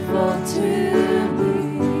wonderful to me.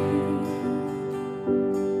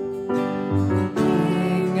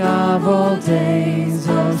 King of all days,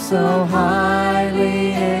 oh so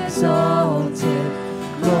highly exalted,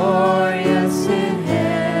 glorious in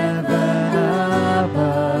heaven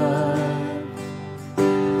above.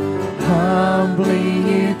 Humbly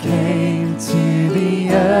you came to the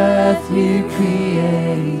earth you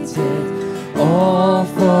created, all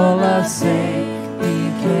full of sin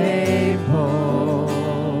became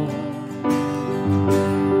whole.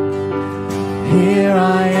 Here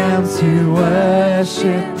I am to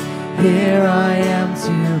worship, Here I am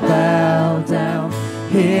to bow down.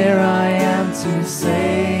 Here I am to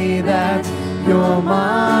say that you're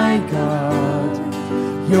my God.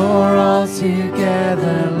 You're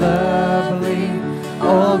altogether lovely,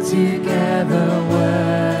 altogether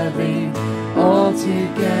worthy,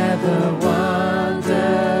 altogether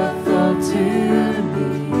wonderful to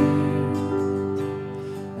me.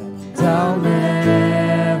 And I'll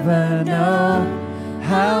never know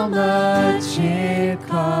how much it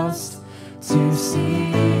cost to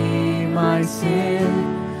see my sin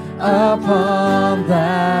upon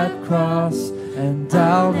that cross. And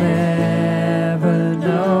I'll never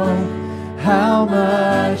know how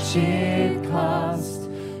much it cost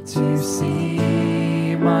to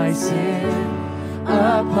see my sin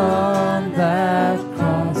upon that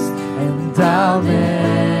cross. And I'll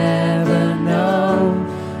never know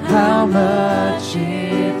how much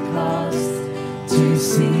it cost to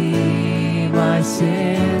see my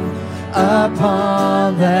sin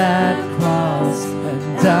upon that cross.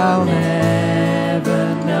 And I'll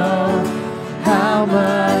never know how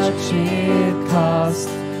much it cost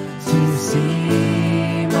to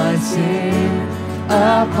see my sin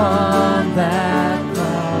upon that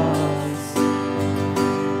cross.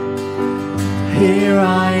 Here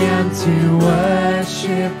I am to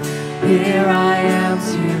worship, here I am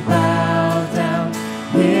to bow down,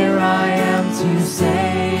 here I am to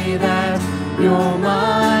say that you're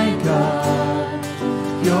my God.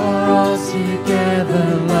 You're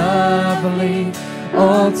altogether lovely,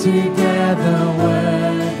 altogether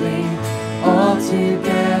worthy,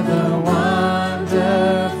 altogether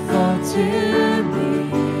wonderful to me.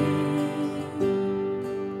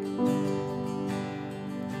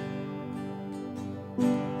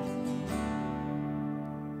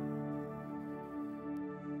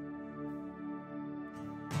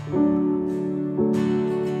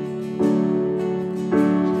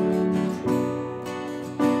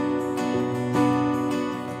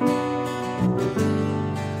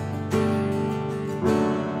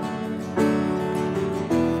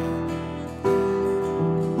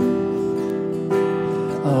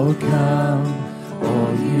 Oh, come,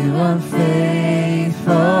 all you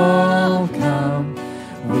unfaithful, come,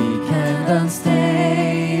 weak and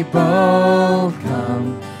unstable,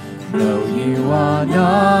 come, no, you are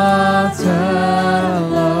not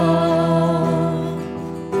alone.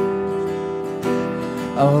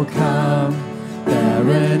 Oh, come,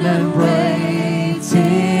 barren and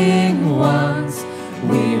waiting ones,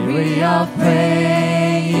 weary of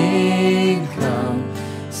praying, come,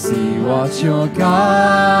 see what your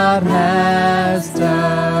God has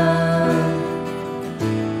done.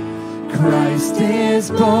 Christ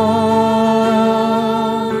is born.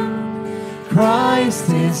 Christ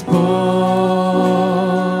is born.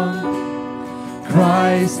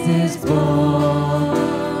 Christ is born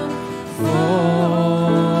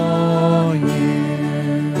for you.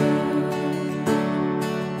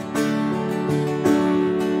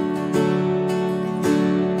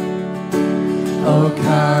 Oh,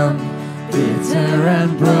 come, bitter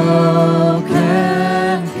and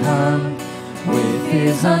broken, come, with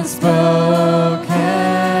his unspoken,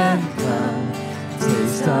 come,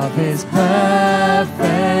 taste of his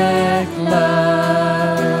perfect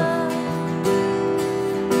love.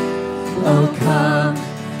 Oh, come,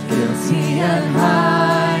 guilty and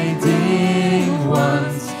hiding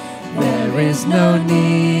ones, there is no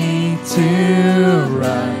need to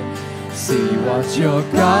run. See what your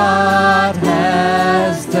God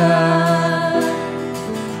has done.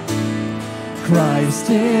 Christ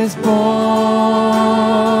is born.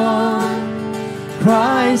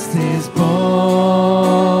 Christ is born.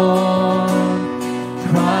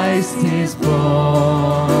 Christ is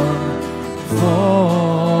born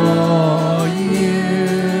for you.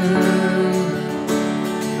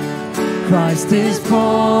 Christ is born.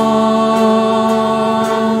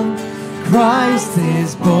 Christ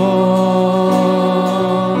is born.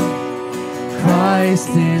 Christ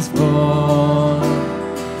is born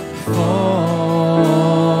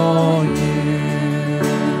for you.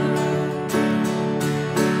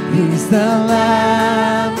 He's the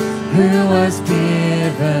Lamb who was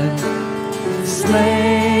given,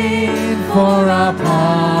 slain for our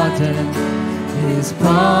pardon. His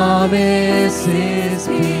promise is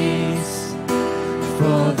peace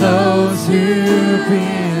for those who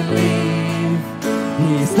believe.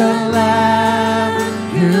 He's the Lamb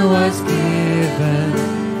who was given,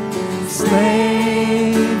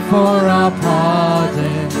 slain for our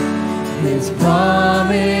pardon. His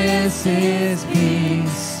promise is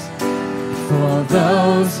peace for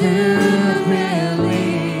those who believe.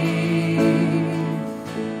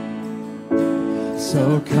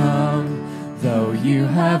 So come, Though you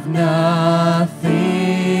have nothing,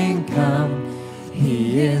 come.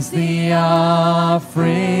 He is the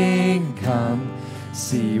offering, come.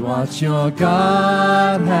 See what your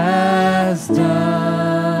God has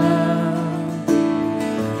done.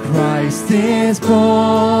 Christ is born.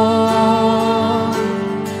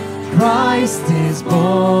 Christ is born.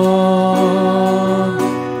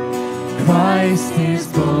 Christ is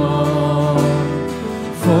born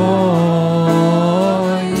for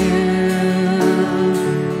you.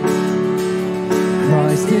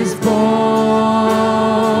 Christ is born.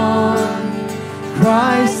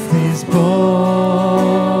 Christ is born.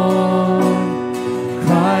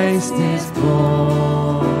 Christ is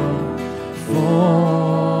born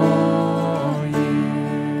for you.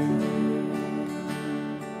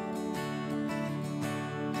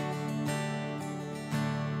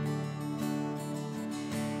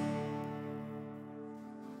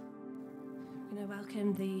 I'm going to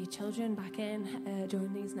welcome the children back in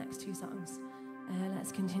during these next two songs.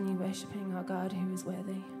 Let's continue worshipping our God who is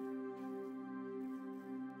worthy.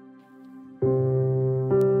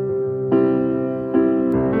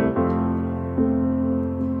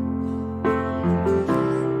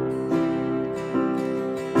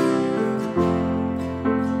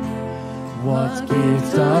 What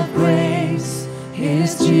gift of grace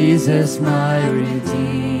is Jesus my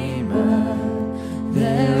Redeemer?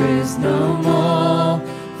 There is no more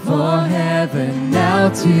for heaven now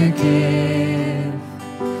to give.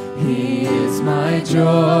 He is my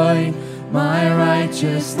joy, my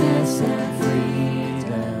righteousness and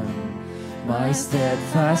freedom, my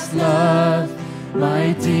steadfast love,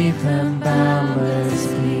 my deep and boundless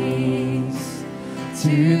peace.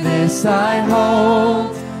 To this I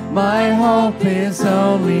hold, my hope is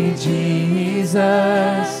only Jesus.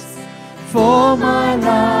 For my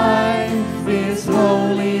life is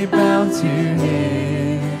wholly bound to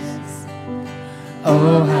His.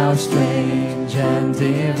 Oh, how strange and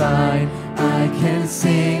divine, I can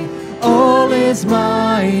sing, all is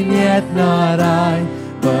mine, yet not I,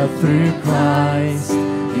 but through Christ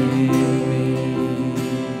in me.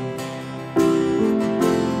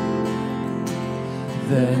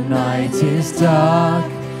 The night is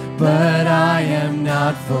dark, but I am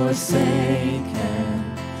not forsaken.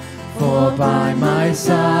 For by my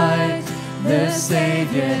side, the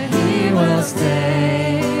Savior, He will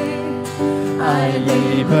stay. I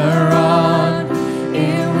labor on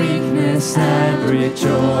in weakness and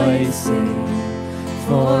rejoicing,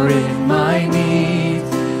 for in my need,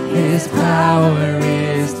 His power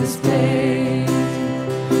is displayed.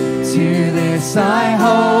 To this I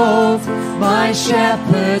hold, my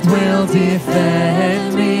shepherd will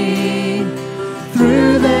defend me.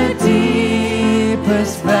 Through the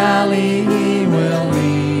deepest valley He will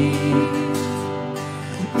lead.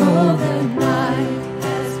 Oh, the night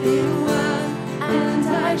has been won, and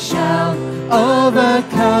I shall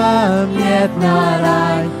overcome, yet not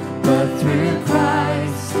I, but through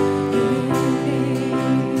Christ in me.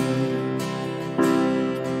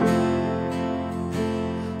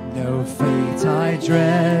 No fate I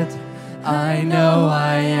dread, I know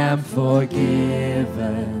I am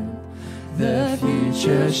forgiven. The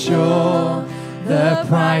future sure, the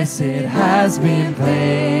price it has been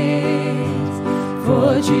paid.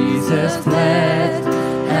 For Jesus bled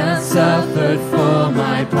and suffered for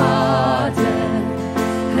my pardon,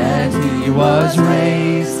 and He was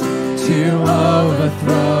raised to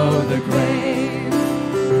overthrow the grave.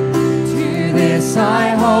 To this I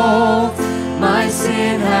hold, my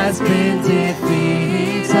sin has been defeated.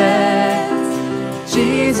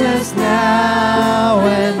 Jesus now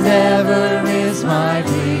and ever is my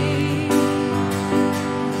plea.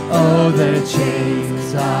 Oh, the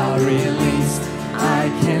chains are released, I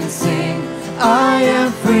can sing, I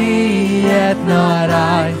am free, yet not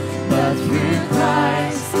I, but through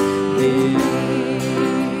Christ in me.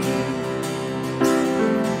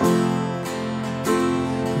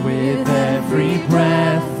 With every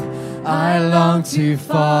breath I long to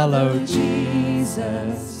follow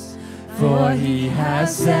Jesus, for He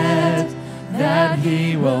has said that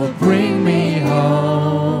He will bring me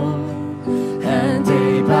home. And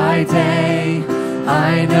day by day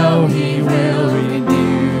I know He will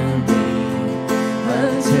renew me,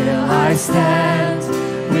 until I stand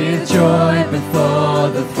with joy before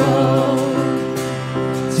the throne.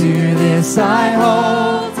 To this I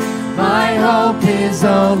hold, my hope is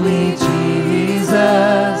only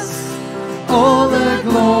Jesus. All the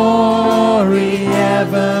glory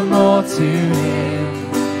evermore to Him.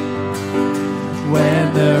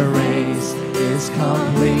 When the race is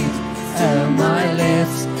complete and my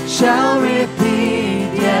lips shall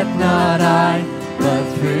repeat, yet not I, but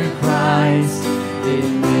through Christ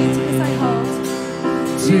in me. To this I hold,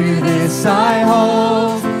 to this I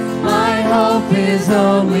hold. My hope is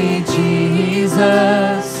only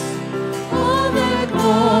Jesus. All the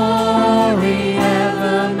glory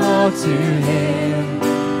evermore to Him.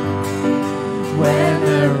 When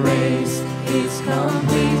the race is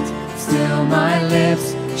complete, still my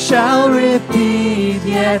lips shall repeat,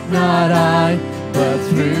 yet not I, but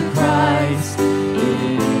through Christ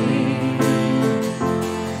in me.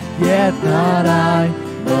 Yet not I,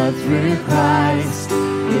 but through Christ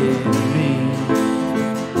in me.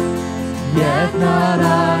 Yet not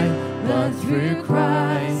I, but through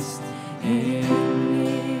Christ in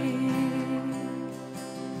me.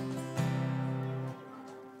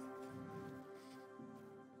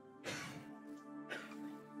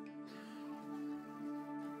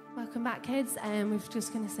 Welcome back, kids. We're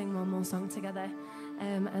just going to sing one more song together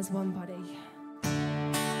as one body.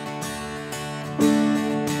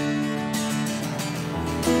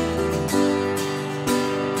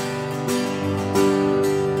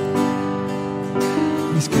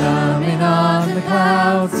 He's coming on the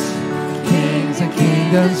clouds. Kings and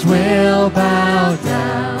kingdoms will bow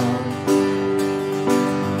down.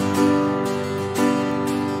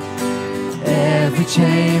 Every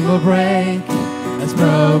chain will break as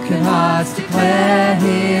broken hearts declare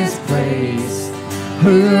His praise.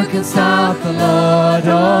 Who can stop the Lord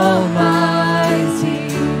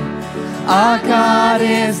Almighty? Our God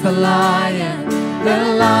is the Lion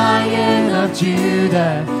of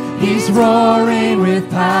Judah. He's roaring with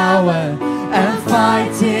power and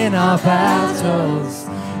fighting our battles.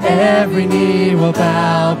 Every knee will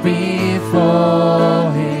bow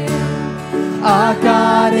before Him. Our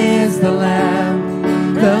God is the Lamb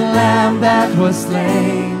that was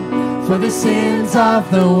slain for the sins of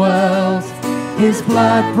the world. His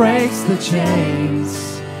blood breaks the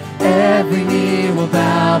chains. Every knee will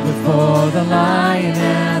bow before the Lion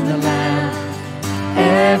and the Lamb.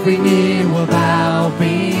 Every knee will bow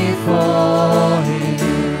before Him.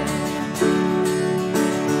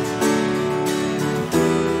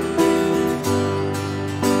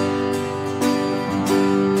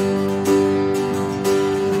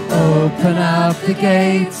 Open up the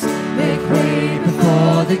gates, make way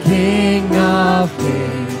before the King of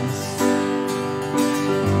Kings.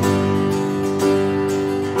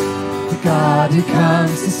 The God who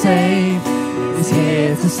comes to save is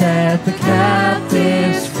here to set the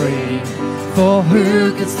captives free. For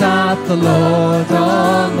who can stop the Lord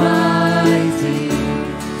Almighty?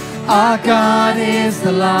 Our God is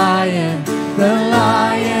the Lion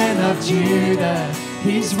of Judah.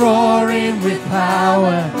 He's roaring with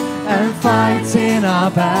power and fighting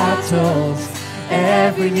our battles.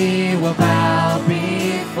 Every knee will bow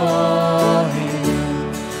before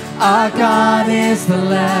Him. Our God is the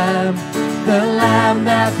Lamb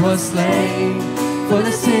that was slain for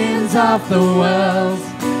the sins of the world.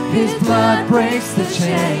 His blood breaks the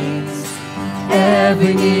chains.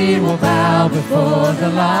 Every knee will bow before the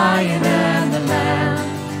Lion and the Lamb.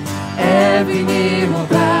 Every knee will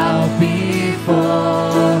bow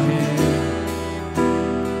before Him.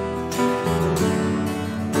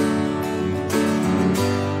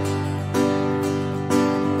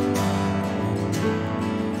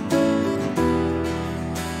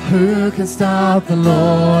 Who can stop the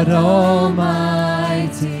Lord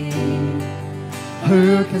Almighty?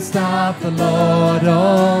 Who can stop the Lord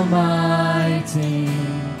Almighty?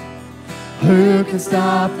 Who can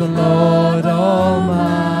stop the Lord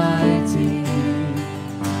Almighty?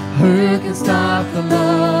 Who can stop the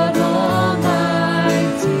Lord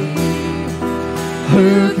Almighty?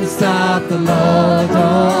 Who can stop the Lord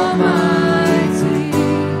Almighty?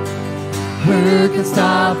 Who can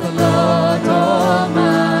stop the Lord Almighty?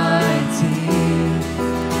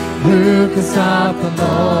 Who can stop the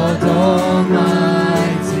Lord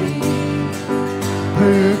Almighty?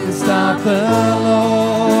 Who can stop the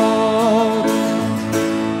Lord?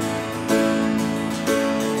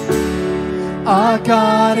 Our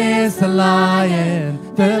God is the Lion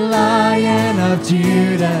of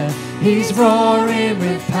Judah. He's roaring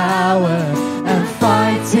with power and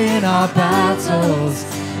fighting our battles.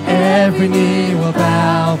 Every knee will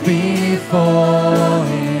bow before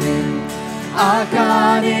Him. Our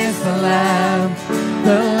God is the Lamb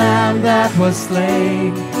that was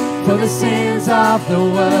slain for the sins of the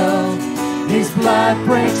world. His blood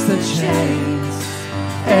breaks the chains.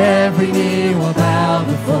 Every knee will bow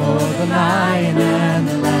before the Lion and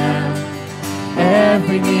the Lamb.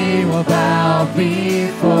 Every knee will bow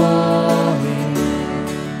before Him.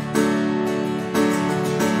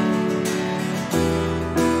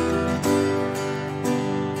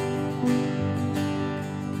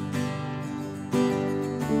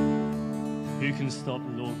 Who can stop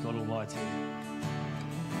the Lord God Almighty?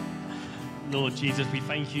 Lord Jesus, we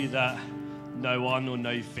thank you that no one or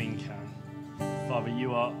no thing can. Father,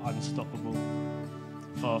 you are unstoppable.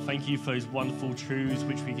 Father, thank you for those wonderful truths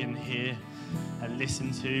which we can hear and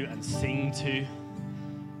listen to and sing to.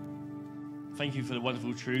 Thank you for the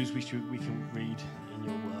wonderful truths which we can read in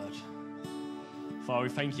your word. Father, we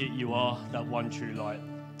thank you that you are that one true light,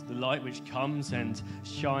 the light which comes and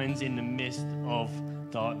shines in the midst of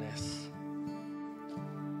darkness.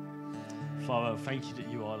 Father, thank you that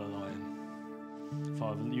you are the lion.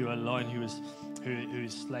 Father, you are a lion who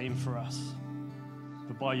is slain for us.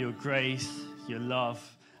 But by your grace, your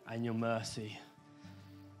love, and your mercy,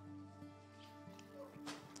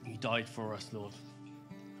 you died for us, Lord.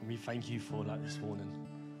 And we thank you for that this morning.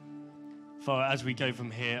 Father, as we go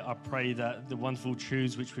from here, I pray that the wonderful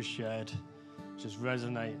truths which were shared just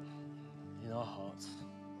resonate in our hearts.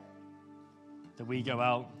 That we go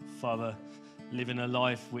out, Father, living a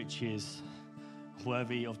life which is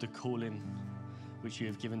worthy of the calling which you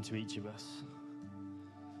have given to each of us.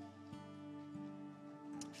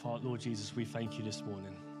 Father, Lord Jesus, we thank you this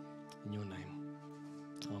morning. In your name,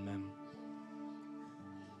 amen.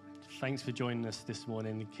 Thanks for joining us this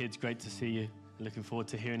morning. Kids, great to see you. Looking forward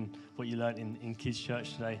to hearing what you learned in Kids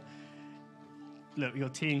Church today. Look, we've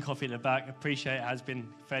got tea and coffee at the back. Appreciate it has been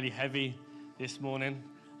fairly heavy this morning.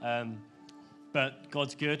 But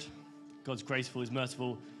God's good. God's graceful. He's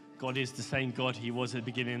merciful. God is the same God he was at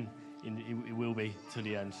the beginning. He will be to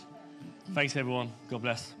the end. Thanks, everyone. God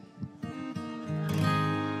bless.